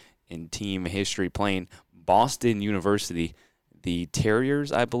time in team history, playing Boston University. The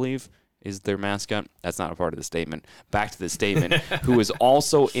Terriers, I believe, is their mascot. That's not a part of the statement. Back to the statement, who is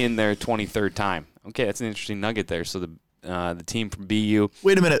also in their 23rd time. Okay, that's an interesting nugget there. So the team from BU.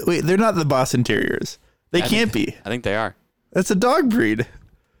 Wait a minute. Wait, they're not the Boston Terriers. They can't be. I think they are. That's a dog breed.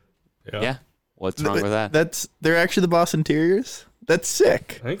 Yeah. What's wrong with that? They're actually the Boston Terriers. That's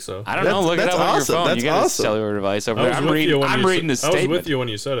sick. I think so. I don't know. Look it up on your phone. That's You got awesome. a cellular device over I there. was I'm with you reading. when I'm you reading the I statement. was with you when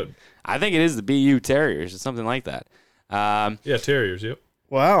you said it. I think it is the BU Terriers or something like that. Yeah, Terriers. Yep.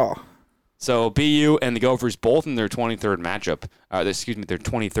 Wow. So BU and the Gophers both in their 23rd matchup. Their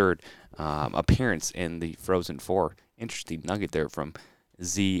 23rd appearance in the Frozen Four. Interesting nugget there from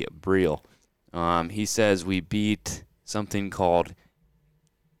Z Briel. He says we beat something called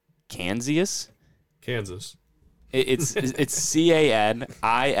Kansas. Kansas. It's Canisius.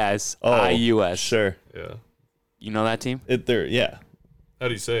 Sure. Yeah. You know that team? Yeah. How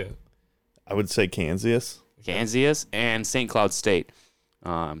do you say it? I would say Kansas. Kansas and St. Cloud State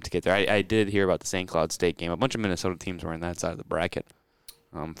to get there. I did hear about the St. Cloud State game. A bunch of Minnesota teams were in that side of the bracket,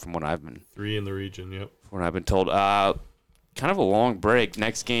 from what I've been 3 in the region. Yep. from what I've been told. Kind of a long break.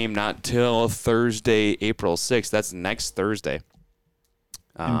 Next game not till Thursday, April 6th. That's next Thursday.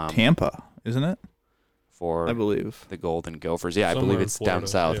 In Tampa, isn't it? For I believe. the Golden Gophers. Yeah, I Somewhere believe in it's down Florida,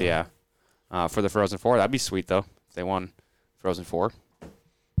 south. yeah. Yeah. For the Frozen Four, that'd be sweet though if they won Frozen Four.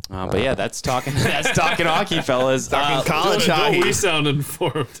 But yeah, that's talking hockey, fellas. Talking college Don't hockey. we sound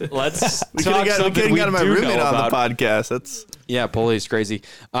informed. Let's We talk could something have we got my do roommate know on the about. podcast. That's Yeah, Polly's crazy.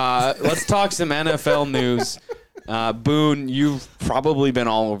 Let's talk some NFL news. Boone, you've probably been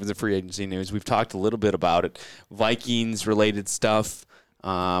all over the free agency news. We've talked a little bit about it. Vikings-related stuff.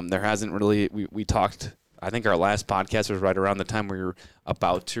 There hasn't really – we talked – I think our last podcast was right around the time we were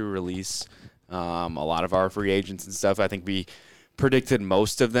about to release a lot of our free agents and stuff. I think we predicted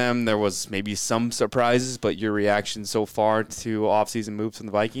most of them. There was maybe some surprises, but your reaction so far to offseason moves from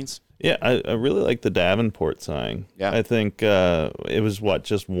the Vikings? Yeah, I really like the Davenport signing. Yeah. I think it was,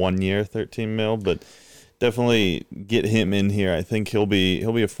 just 1 year, $13 million, but definitely get him in here. I think he'll be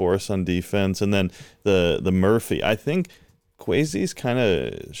a force on defense. And then the Murphy. I think Kwesi's kind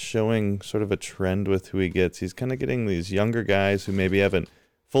of showing sort of a trend with who he gets. He's kind of getting these younger guys who maybe haven't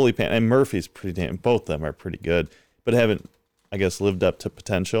fully and Murphy's pretty damn. Both of them are pretty good, but haven't, I guess, lived up to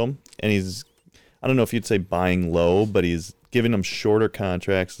potential. And he's, I don't know if you'd say buying low, but he's giving them shorter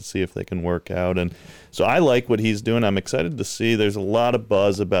contracts to see if they can work out. And so I like what he's doing. I'm excited to see. There's a lot of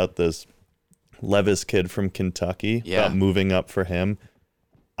buzz about this Levis kid from Kentucky, about moving up for him.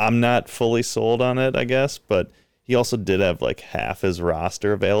 I'm not fully sold on it, I guess, but he also did have like half his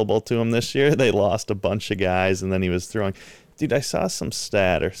roster available to him this year. They lost a bunch of guys, and then he was throwing. Dude, I saw some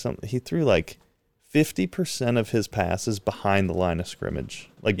stat or something. He threw like 50% of his passes behind the line of scrimmage,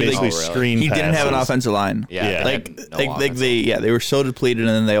 like basically screen passes. He didn't have an offensive line. Yeah. They were so depleted, and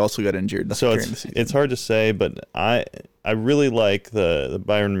then they also got injured. So during the season. it's hard to say, but I really like the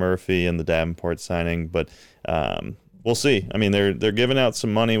Byron Murphy and the Davenport signing, but we'll see. I mean, they're giving out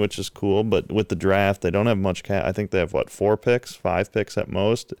some money, which is cool, but with the draft, they don't have much cap. I think they have 5 picks at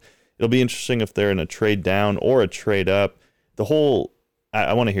most. It'll be interesting if they're in a trade down or a trade up. The whole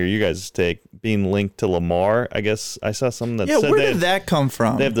I want to hear you guys' take, being linked to Lamar. I guess I saw something that said where did that come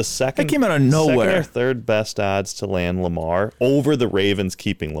from? They have the second. That came out of nowhere. Second or third best odds to land Lamar over the Ravens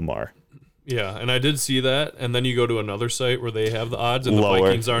keeping Lamar. Yeah, and I did see that. And then you go to another site where they have the odds, and Lower, the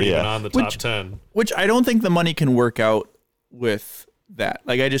Vikings aren't even yeah. on the top 10. Which I don't think the money can work out with that.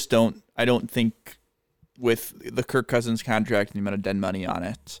 Like, I just don't. I don't think with the Kirk Cousins contract and the amount of dead money on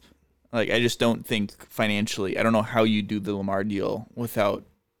it. Like, I just don't think financially. I don't know how you do the Lamar deal without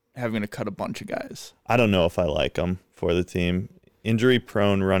having to cut a bunch of guys. I don't know if I like him for the team.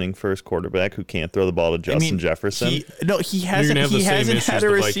 Injury-prone running first quarterback who can't throw the ball to Justin Jefferson. He You're hasn't. gonna have the He same hasn't issues had a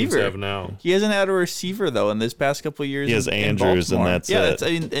the Vikings receiver. have now. He hasn't had a receiver though in this past couple of years. He has in Andrews, and Baltimore. that's yeah,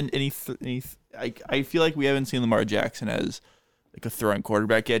 it. I feel like we haven't seen Lamar Jackson as like a throwing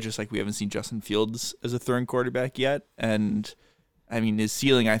quarterback yet, just like we haven't seen Justin Fields as a throwing quarterback yet. And I mean, his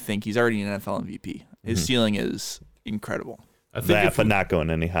ceiling, I think he's already an NFL MVP. His ceiling is incredible. I think but not going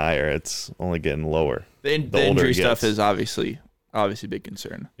any higher. It's only getting lower. The older injury he stuff gets. is obviously a big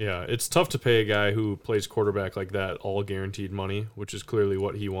concern. Yeah, it's tough to pay a guy who plays quarterback like that all guaranteed money, which is clearly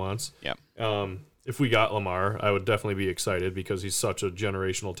what he wants. Yep. If we got Lamar, I would definitely be excited because he's such a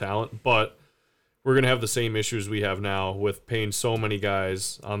generational talent. But we're going to have the same issues we have now with paying so many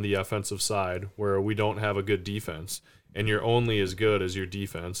guys on the offensive side where we don't have a good defense. And you're only as good as your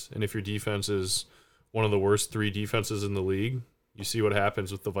defense. And if your defense is one of the worst 3 defenses in the league, you see what happens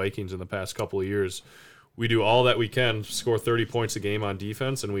with the Vikings in the past couple of years. We do all that we can, score 30 points a game on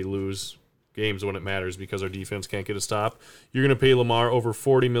defense, and we lose games when it matters because our defense can't get a stop. You're going to pay Lamar over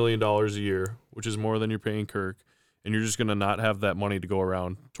 $40 million a year, which is more than you're paying Kirk, and you're just going to not have that money to go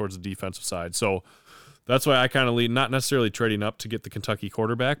around towards the defensive side. So that's why I kind of lead, not necessarily trading up to get the Kentucky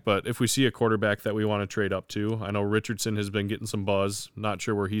quarterback, but if we see a quarterback that we want to trade up to, I know Richardson has been getting some buzz. Not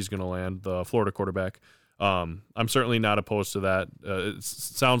sure where he's going to land, the Florida quarterback. I'm certainly not opposed to that. It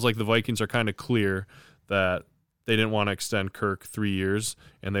sounds like the Vikings are kind of clear that they didn't want to extend Kirk 3 years,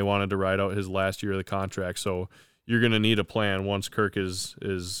 and they wanted to ride out his last year of the contract. So you're going to need a plan once Kirk is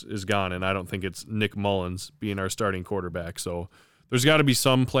gone, and I don't think it's Nick Mullins being our starting quarterback. So there's got to be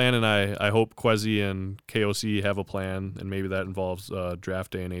some plan, and I hope Kwesi and KOC have a plan, and maybe that involves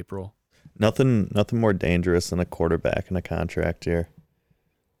draft day in April. Nothing more dangerous than a quarterback in a contract year.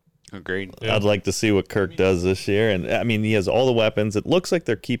 Agreed. Yeah. I'd like to see what Kirk does this year. And, I mean, he has all the weapons. It looks like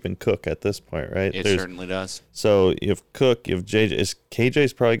they're keeping Cook at this point, right? It certainly does. So you have Cook, you have JJ.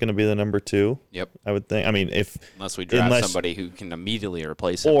 KJ's probably going to be the number 2. Yep. I would think. I mean, Unless we draft somebody who can immediately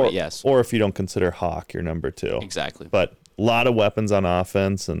replace him, or but yes. Or if you don't consider Hawk your number 2. Exactly. But a lot of weapons on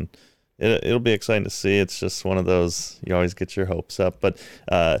offense, and it'll be exciting to see. It's just one of those, you always get your hopes up. But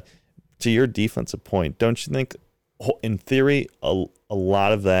to your defensive point, don't you think, in theory, a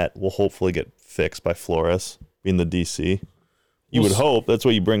lot of that will hopefully get fixed by Flores being the DC? You would hope that's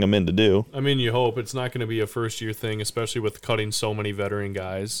what you bring him in to do. I mean, you hope. It's not going to be a first-year thing, especially with cutting so many veteran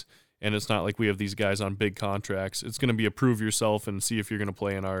guys. And it's not like we have these guys on big contracts. It's going to be a prove yourself and see if you're going to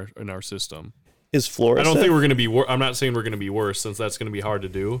play in our system. Is Flores? I don't think we're going to be. I'm not saying we're going to be worse, since that's going to be hard to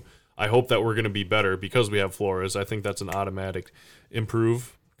do. I hope that we're going to be better because we have Flores. I think that's an automatic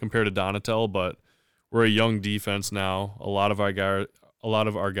improve compared to Donatel. But we're a young defense now. A lot of our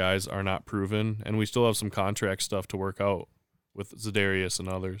guys are not proven, and we still have some contract stuff to work out with Za'Darius and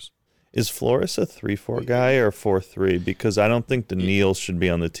others. Is Flores a 3-4 guy or 4-3? Because I don't think Daniil should be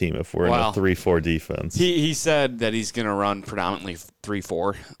on the team if we're in a 3-4 defense. He said that he's going to run predominantly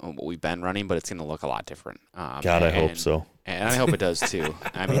 3-4, what we've been running, but it's going to look a lot different. God, I hope so. And I hope it does too.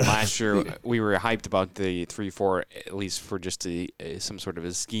 I mean, last year we were hyped about the 3-4, at least for just some sort of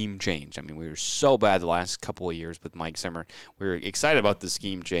a scheme change. I mean, we were so bad the last couple of years with Mike Zimmer. We were excited about the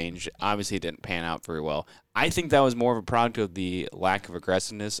scheme change. Obviously, it didn't pan out very well. I think that was more of a product of the lack of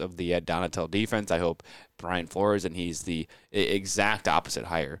aggressiveness of the Ed Donatel defense. I hope Brian Flores, and he's the exact opposite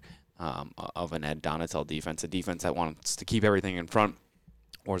hire of an Ed Donatel defense, a defense that wants to keep everything in front.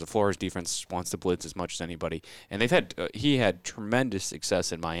 Whereas the Flores defense wants to blitz as much as anybody, and he had tremendous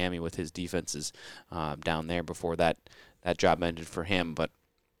success in Miami with his defenses down there before that job ended for him. But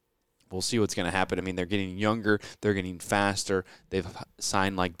we'll see what's going to happen. I mean, they're getting younger, they're getting faster. They've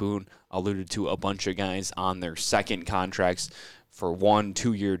signed, like Boone alluded to, a bunch of guys on their second contracts for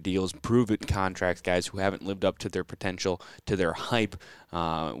 1-2 year deals, prove-it contracts, guys who haven't lived up to their potential, to their hype,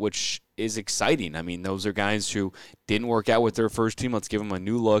 which is exciting. I mean, those are guys who didn't work out with their first team. Let's give them a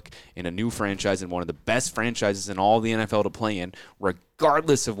new look in a new franchise, and one of the best franchises in all the NFL to play in,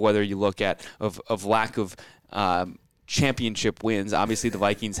 regardless of whether you look at of lack of championship wins. Obviously, the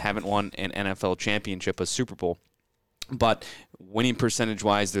Vikings haven't won an NFL championship, a Super Bowl. But winning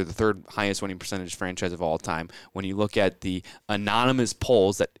percentage-wise, they're the third highest winning percentage franchise of all time. When you look at the anonymous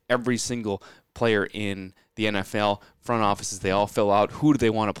polls that every single player in the NFL front offices, they all fill out, who do they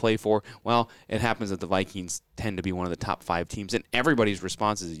want to play for? Well, it happens that the Vikings tend to be one of the top 5 teams. And everybody's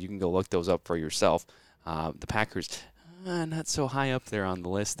responses, you can go look those up for yourself. The Packers, not so high up there on the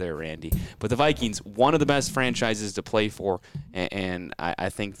list there, Randy. But the Vikings, one of the best franchises to play for. And I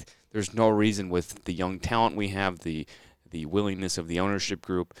think there's no reason, with the young talent we have, the willingness of the ownership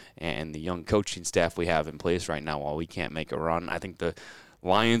group, and the young coaching staff we have in place right now, while we can't make a run. I think the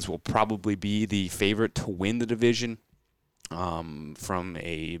Lions will probably be the favorite to win the division from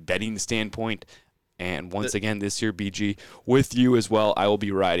a betting standpoint. And once again this year, BG, with you as well, I will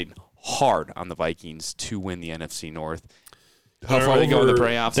be riding hard on the Vikings to win the NFC North. How far they go in the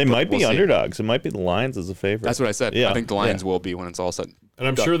playoffs? They might be underdogs. It might be the Lions as a favorite. That's what I said. Yeah. I think the Lions will be when it's all said. And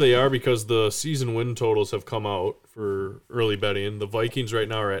I'm sure they are, because the season win totals have come out for early betting. The Vikings right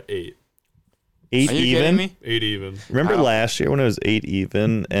now are at 8. 8 Are you even? kidding me? 8 even. Remember last year when it was 8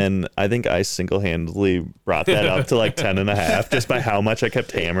 even, and I think I single-handedly brought that up to like 10.5 just by how much I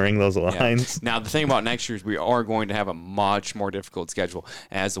kept hammering those lines. Yeah. Now, the thing about next year is we are going to have a much more difficult schedule.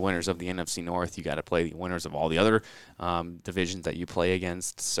 As the winners of the NFC North, you got to play the winners of all the other divisions that you play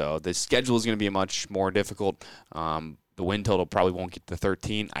against. So the schedule is going to be much more difficult. The win total probably won't get to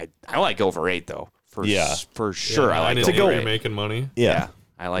 13. I like over 8 though. For sure. Yeah, I like to over go. 8. You're making money. Yeah.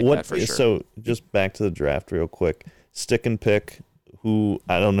 I like that for sure. So just back to the draft real quick. Stick and pick who,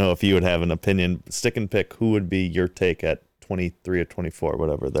 I don't know if you would have an opinion, stick and pick who would be your take at 23 or 24,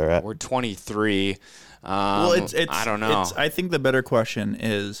 whatever they're at. We're 23. Well, it's I don't know. I think the better question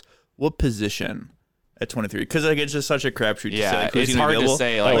is what position at 23, because like it's just such a crapshoot. Yeah, to say, like, who's it's gonna be hard to available.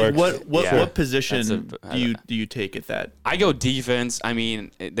 say. Like, Like, what position do you take at that? I go defense. I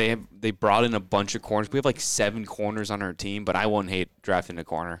mean, they brought in a bunch of corners. We have like 7 corners on our team, but I wouldn't hate drafting a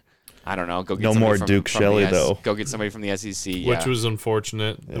corner. I don't know. Go get no more Duke Shelley though. Go get somebody from the SEC. Which was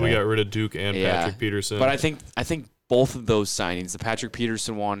unfortunate. Yeah. We got rid of Duke and Patrick Peterson. But I think both of those signings, the Patrick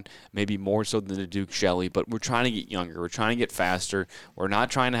Peterson one, maybe more so than the Duke Shelley, but we're trying to get younger. We're trying to get faster. We're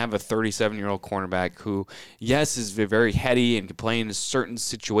not trying to have a 37-year-old cornerback who, yes, is very heady and can play in a certain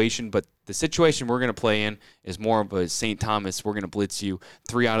situation, but the situation we're going to play in is more of a St. Thomas. We're going to blitz you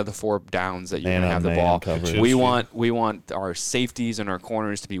 3 out of the 4 downs that you're going to have the ball. Coverage. We want our safeties and our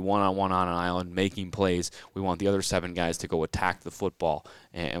corners to be one-on-one on an island making plays. We want the other 7 guys to go attack the football,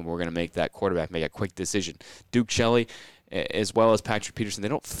 and we're going to make that quarterback make a quick decision. Duke Shelley, as well as Patrick Peterson, they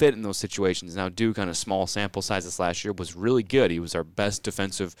don't fit in those situations. Now, Duke, on a small sample size this last year, was really good. He was our best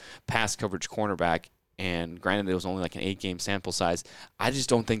defensive pass coverage cornerback. And granted, it was only like an 8-game sample size. I just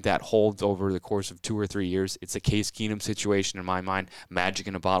don't think that holds over the course of 2 or 3 years. It's a Case Keenum situation in my mind. Magic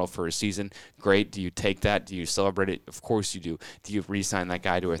in a bottle for a season. Great. Do you take that? Do you celebrate it? Of course you do. Do you re-sign that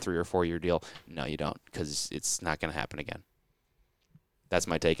guy to a 3 or 4 year deal? No, you don't, because it's not going to happen again. That's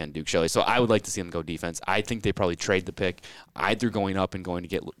my take on Duke Shelley. So I would like to see them go defense. I think they probably trade the pick, either going up and going to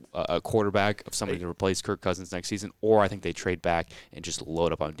get a quarterback of somebody to replace Kirk Cousins next season, or I think they trade back and just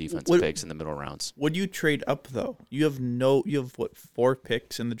load up on defensive picks in the middle rounds. Would you trade up though? You have 4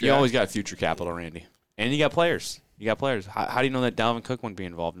 picks in the draft? You always got future capital, Randy. And you got players. How do you know that Dalvin Cook wouldn't be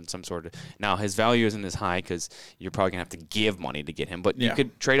involved in some sort of... Now, his value isn't as high because you're probably going to have to give money to get him, but you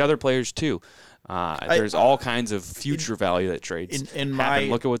could trade other players too. There's all kinds of future value that trades happen.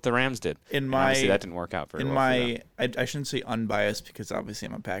 Look at what the Rams did. Obviously, that didn't work out very well for them. I shouldn't say unbiased because obviously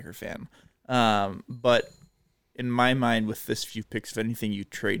I'm a Packer fan. But in my mind, with this few picks, if anything, you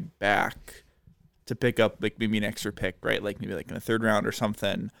trade back to pick up like maybe an extra pick, right? Like maybe like in the 3rd round or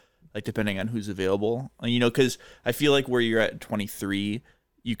something, like depending on who's available. Because I feel like where you're at 23,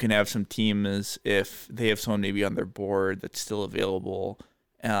 you can have some teams if they have someone maybe on their board that's still available.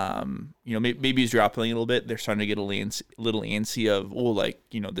 Maybe he's dropping a little bit. They're starting to get a little antsy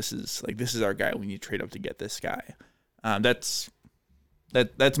of, this is our guy. We need to trade up to get this guy. That's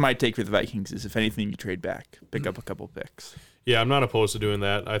my take for the Vikings. Is if anything, you trade back, pick up a couple picks. Yeah, I'm not opposed to doing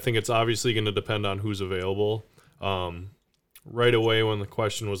that. I think it's obviously going to depend on who's available. Right away when the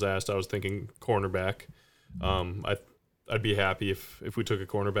question was asked, I was thinking cornerback. I'd be happy if we took a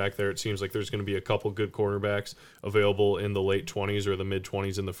cornerback there. It seems like there's going to be a couple good cornerbacks available in the late 20s or the mid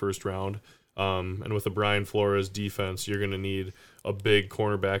 20s in the first round. And with the Brian Flores defense, you're going to need a big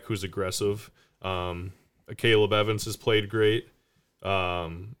cornerback who's aggressive. Caleb Evans has played great.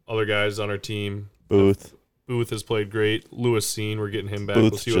 Other guys on our team, Booth has played great. Lewis Seen, we're getting him back.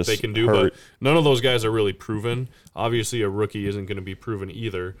 We'll see what they can do. But none of those guys are really proven. Obviously, a rookie isn't going to be proven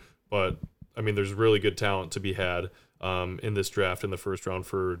either. But, I mean, there's really good talent to be had in this draft in the first round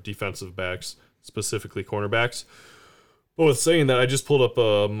for defensive backs, specifically cornerbacks. But with saying that, I just pulled up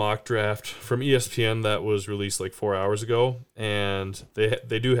a mock draft from ESPN that was released like 4 hours ago. And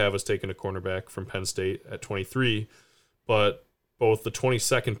they do have us taking a cornerback from Penn State at 23. But both the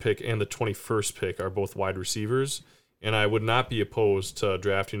 22nd pick and the 21st pick are both wide receivers, and I would not be opposed to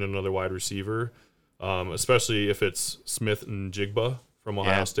drafting another wide receiver, especially if it's Smith and Jigba from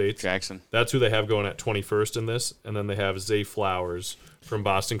Ohio State. Jackson. That's who they have going at 21st in this, and then they have Zay Flowers from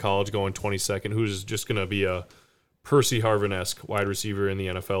Boston College going 22nd, who's just going to be a Percy Harvin-esque wide receiver in the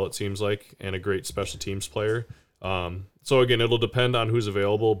NFL, it seems like, and a great special teams player. So, again, it'll depend on who's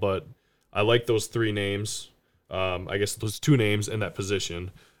available, but I like those 3 names. I guess those 2 names in that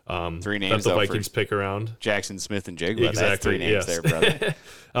position. 3 names that the Vikings pick around. Jackson, Smith, and Jigba. Exactly. That's 3 names there, brother.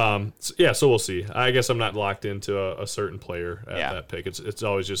 So we'll see. I guess I'm not locked into a certain player at that pick. It's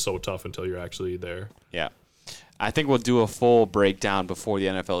always just so tough until you're actually there. Yeah. I think we'll do a full breakdown before the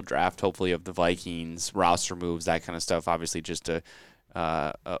NFL draft, hopefully, of the Vikings, roster moves, that kind of stuff. Obviously, just a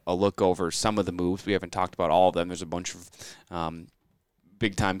look over some of the moves. We haven't talked about all of them. There's a bunch of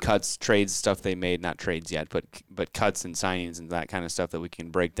big-time cuts, trades, stuff they made, not trades yet, but cuts and signings and that kind of stuff that we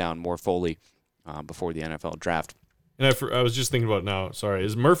can break down more fully before the NFL draft. And I was just thinking about it now. Sorry,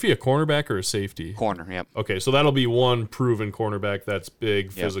 is Murphy a cornerback or a safety? Corner, yep. Okay, so that'll be one proven cornerback that's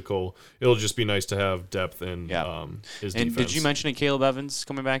big, physical. It'll just be nice to have depth in his defense. And did you mention Caleb Evans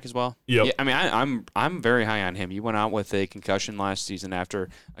coming back as well? Yep. Yeah. I mean, I'm very high on him. He went out with a concussion last season after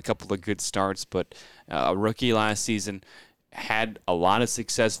a couple of good starts, but a rookie last season. Had a lot of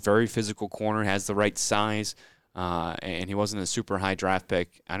success, very physical corner, has the right size, and he wasn't a super high draft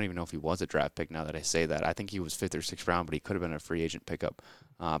pick. I don't even know if he was a draft pick now that I say that. I think he was 5th or 6th round, but he could have been a free agent pickup.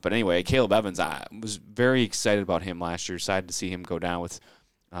 But anyway, Caleb Evans, I was very excited about him last year. Excited to see him go down with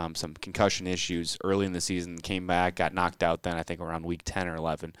some concussion issues early in the season, came back, got knocked out then, I think around week 10 or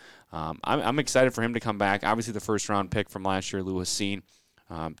 11. I'm excited for him to come back. Obviously, the first-round pick from last year, Lewis Seen,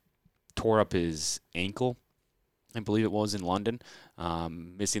 tore up his ankle. I believe it was in London,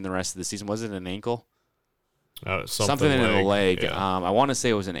 missing the rest of the season. Was it an ankle? Something in the leg. Yeah. I want to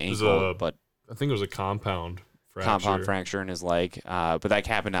say it was an ankle, but I think it was a compound fracture in his leg. But that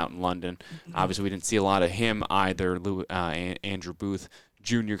happened out in London. Obviously, we didn't see a lot of him either. Andrew Booth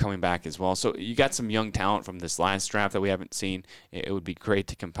Jr. coming back as well. So you got some young talent from this last draft that we haven't seen. It would be great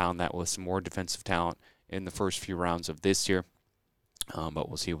to compound that with some more defensive talent in the first few rounds of this year. But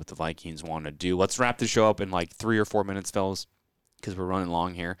we'll see what the Vikings want to do. Let's wrap the show up in like 3 or 4 minutes, fellas, because we're running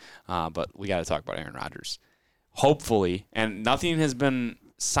long here. But we got to talk about Aaron Rodgers. Hopefully, and nothing has been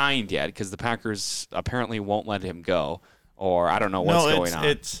signed yet because the Packers apparently won't let him go, or I don't know what's going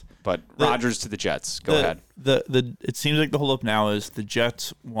on. But Rodgers to the Jets. Go ahead. It seems like the holdup now is the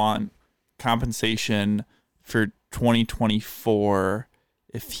Jets want compensation for 2024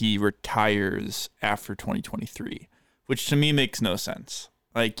 if he retires after 2023. Which to me makes no sense.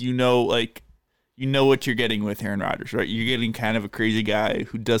 You you know what you're getting with Aaron Rodgers, right? You're getting kind of a crazy guy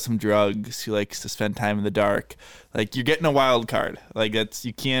who does some drugs, who likes to spend time in the dark. Like, you're getting a wild card. Like,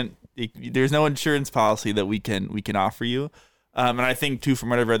 there's no insurance policy that we can offer you. And I think too, from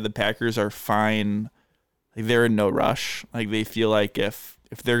what I've read, the Packers are fine. Like, they're in no rush. Like, they feel like if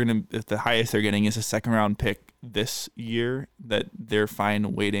the highest they're getting is a second round pick this year, that they're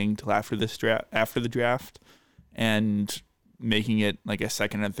fine waiting till after the draft, and making it like a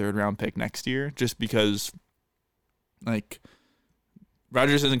second and third round pick next year, just because like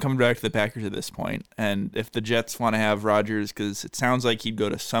Rodgers isn't coming back to the Packers at this point. And if the Jets want to have Rodgers, because it sounds like he'd go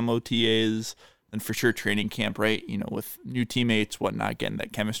to some OTAs and for sure training camp, right? You know, with new teammates, whatnot, getting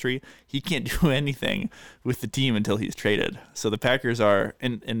that chemistry. He can't do anything with the team until he's traded. So the Packers are,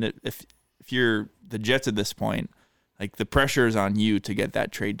 and if you're the Jets at this point, like, the pressure is on you to get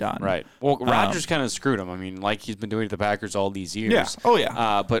that trade done. Right. Well, Rodgers kind of screwed him. I mean, like he's been doing to the Packers all these years. Yeah. Oh,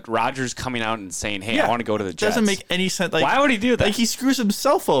 yeah. But Rodgers coming out and saying, hey, I want to go to the Jets. Doesn't make any sense. Like, why would he do that? Like, he screws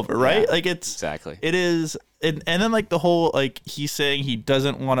himself over, right? Yeah, like, it is. And then, like, the whole, like, he's saying he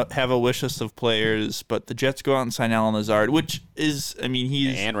doesn't want to have a wish list of players, but the Jets go out and sign Alan Lazard, which is, I mean,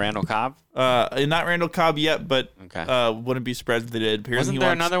 he's... And Randall Cobb? Not Randall Cobb yet, but okay. Wouldn't be surprised if they did. Apparently Wasn't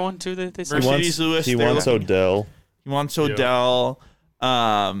there another one, too, that they said? Mercedes Lewis. He wants Odell. He wants Odell.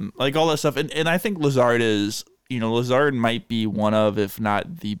 Like, all that stuff. And I think Lazard is, Lazard might be one of, if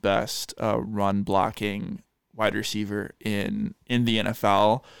not the best, run blocking wide receiver in the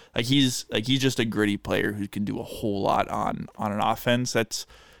NFL. Like, he's just a gritty player who can do a whole lot on an offense. That's,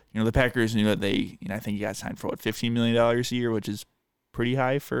 the Packers knew that they, I think he got signed for $15 million a year, which is pretty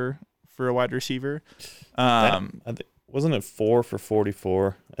high for a wide receiver. I think, wasn't it 4 for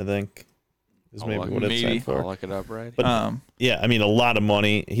 44? I think is maybe what it's signed for. I'll look it up, right? But yeah, I mean, a lot of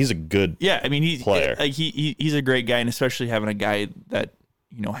money. He's a good he's player. Like, he's a great guy, and especially having a guy that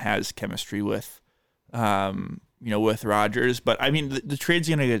has chemistry with with Rodgers. But I mean, the trade's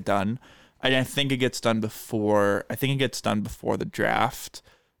gonna get done. I think it gets done before. The draft.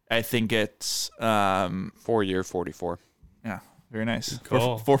 I think it's 4-year, 44. Yeah, very nice.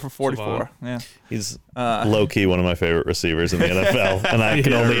 Cool. 4 for 44. Yeah, he's low key one of my favorite receivers in the NFL, and I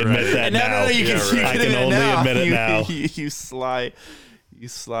can only admit that now. You can only admit it now. You sly.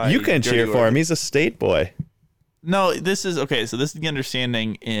 You can cheer for him. He's a state boy. No, this is okay. So this is the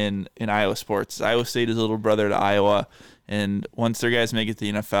understanding in Iowa sports. Iowa State is a little brother to Iowa, and once their guys make it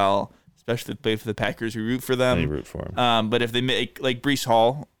to the NFL, especially if they play for the Packers, we root for them. You root for them. But if they make, like, Breece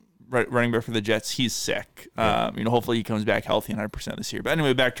Hall, running back for the Jets, he's sick. Hopefully he comes back healthy 100% this year. But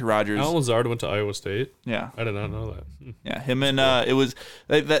anyway, back to Rodgers. Alan Lazard went to Iowa State. Yeah, I did not know that. Yeah, him and it was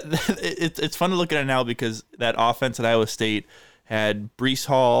like that. It's fun to look at it now because that offense at Iowa State had Breece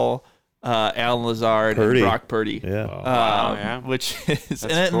Hall, Alan Lazard, and Brock Purdy. Yeah, which is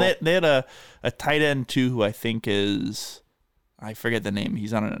cool. They had a tight end too who I think is, I forget the name.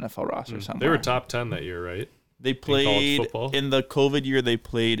 He's on an NFL roster somewhere. They were top 10 that year, right? They played football? in the COVID year. They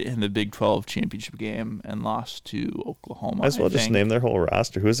played in the Big 12 championship game and lost to Oklahoma. Might as well just name their whole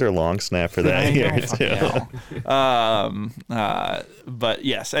roster. Who's their long snapper that year? But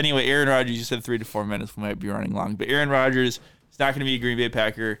yes. Anyway, Aaron Rodgers. You said 3 to 4 minutes. We might be running long, but Aaron Rodgers is not going to be a Green Bay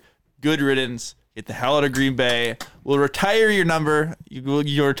Packer. Good riddance. Get the hell out of Green Bay. We'll retire your number.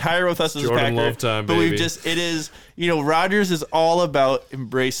 You retire with us as a Packer. Love time, but baby. Rodgers is all about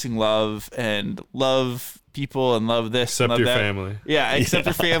embracing love and love people and love this except and love your that. family. Yeah, except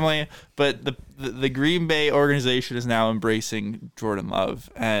your family. But the Green Bay organization is now embracing Jordan Love,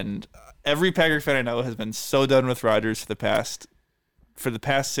 and every Packer fan I know has been so done with Rodgers for the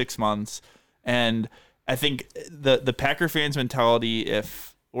past 6 months. And I think the Packer fans' mentality,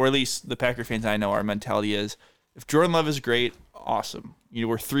 or at least the Packer fans I know, our mentality is, if Jordan Love is great, awesome.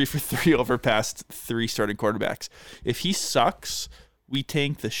 We're 3 for 3 over past 3 starting quarterbacks. If he sucks, we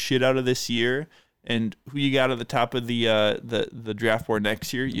tank the shit out of this year. And who you got at the top of the draft board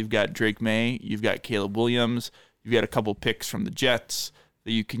next year? You've got Drake May, you've got Caleb Williams, you've got a couple picks from the Jets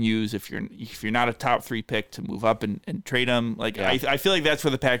that you can use if you're not a top 3 pick to move up and trade them. Like, yeah. I feel like that's where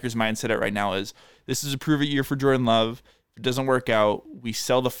the Packers' mindset at right now is. This is a prove-it year for Jordan Love. If it doesn't work out, we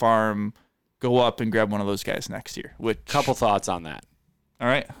sell the farm, go up and grab one of those guys next year. Couple thoughts on that. All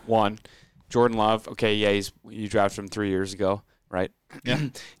right. One, Jordan Love. Okay, yeah, you drafted him 3 years ago, right? Yeah.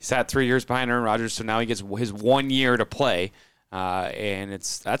 He's had 3 years behind Aaron Rodgers, so now he gets his 1 year to play, and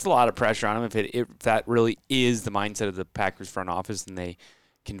that's a lot of pressure on him. If that really is the mindset of the Packers front office, and they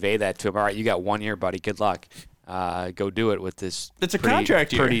convey that to him. All right, you got 1 year, buddy. Good luck. Go do it with this. It's a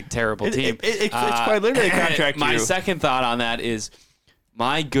contract year. Pretty terrible team. It's quite literally a contract year. My second thought on that is,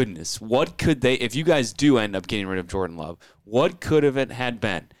 my goodness, what could they? If you guys do end up getting rid of Jordan Love, what could have it had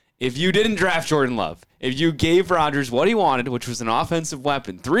been if you didn't draft Jordan Love, if you gave Rodgers what he wanted, which was an offensive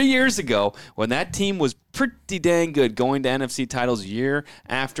weapon, 3 years ago when that team was pretty dang good, going to NFC titles year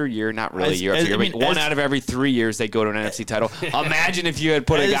after year, not really year after year, but one out of every 3 years they go to an NFC title. Imagine if you had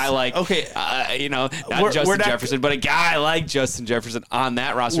put a guy like, not Justin Jefferson, but a guy like Justin Jefferson on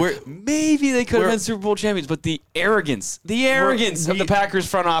that roster. Maybe they could have been Super Bowl champions, but the arrogance of the Packers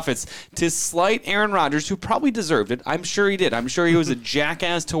front office to slight Aaron Rodgers, who probably deserved it. I'm sure he did. I'm sure he was a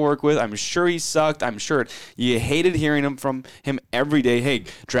jackass to work with. I'm sure he sucked. I'm sure you hated hearing from him every day. Hey,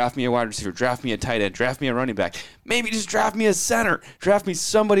 draft me a wide receiver, draft me a tight end, draft me a running back. Maybe just draft me a center, draft me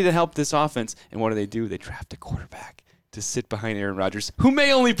somebody to help this offense. And what do? They draft a quarterback to sit behind Aaron Rodgers, who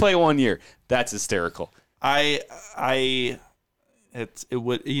may only play 1 year. That's hysterical. You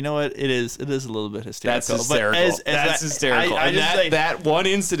know what? It is a little bit hysterical. That's hysterical. That's hysterical. That one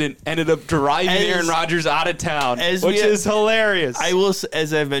incident ended up driving Aaron Rodgers out of town, which is hilarious. I will,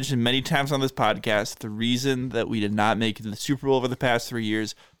 as I've mentioned many times on this podcast, the reason that we did not make it to the Super Bowl over the past 3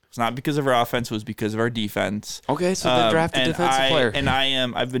 years was not because of our offense, it was because of our defense. Okay, so they drafted a defensive player. And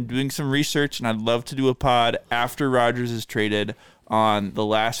I've been doing some research, and I'd love to do a pod after Rodgers is traded on the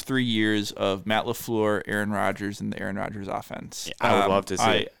last 3 years of Matt LaFleur, Aaron Rodgers, and the Aaron Rodgers offense. Yeah, I would love to see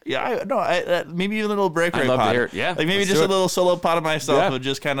it. Yeah, maybe even a little breakaway pod. I'd love to hear it. Yeah, like maybe just a little solo pod of myself, but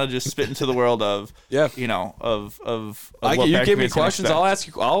just kind of just spit into the world of, of what you Packer give me fans can questions, expect. I'll ask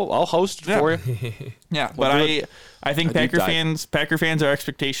you. I'll host it for you. Yeah, but I think Packer fans, our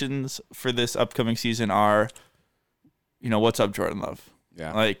expectations for this upcoming season are, what's up, Jordan Love?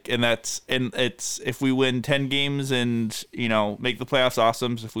 Yeah. It's if we win 10 games and, make the playoffs,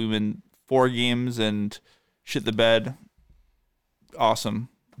 awesome. If we win 4 games and shit the bed, awesome.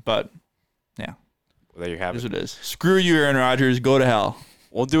 But yeah. Well, there you have it. It It is. Screw you, Aaron Rodgers. Go to hell.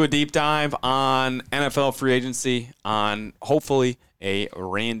 We'll do a deep dive on NFL free agency, on hopefully a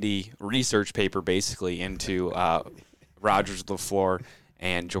Randy research paper basically into Rodgers, LaFleur,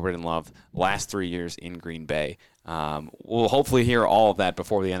 and Jordan Love last 3 years in Green Bay. We'll hopefully hear all of that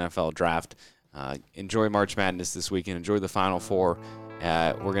before the NFL draft. Enjoy March Madness this weekend. Enjoy the Final Four.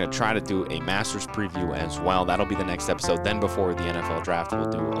 We're going to try to do a Masters preview as well. That'll be the next episode. Then before the NFL draft, we'll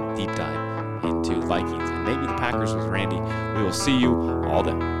do a deep dive into Vikings and maybe the Packers with Randy. We will see you all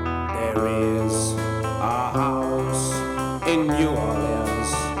then. There is a house in New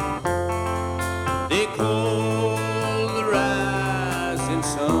Orleans they call the Rising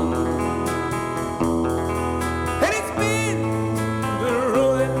Sun.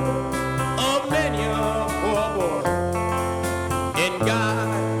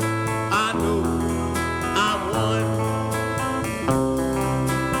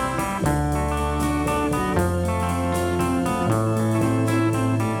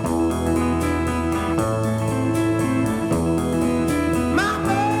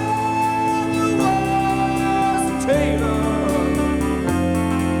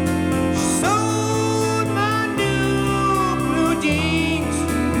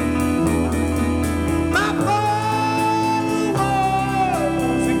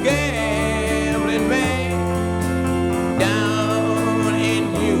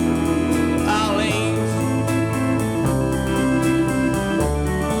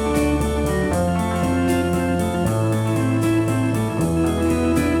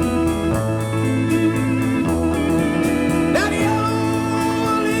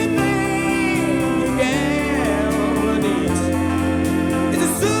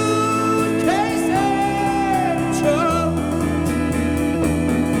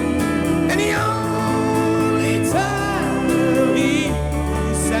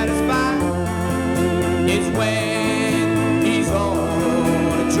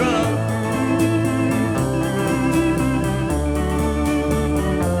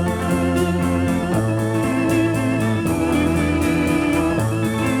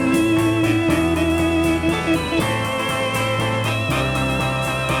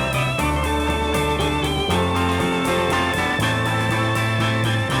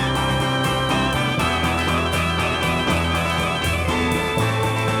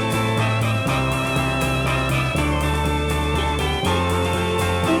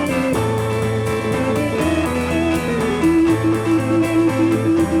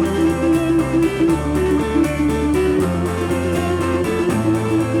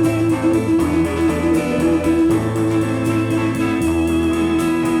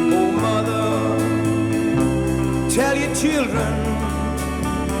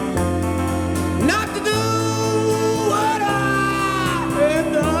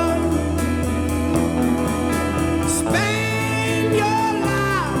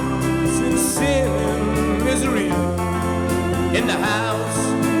 in the house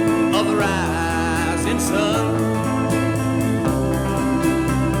sun.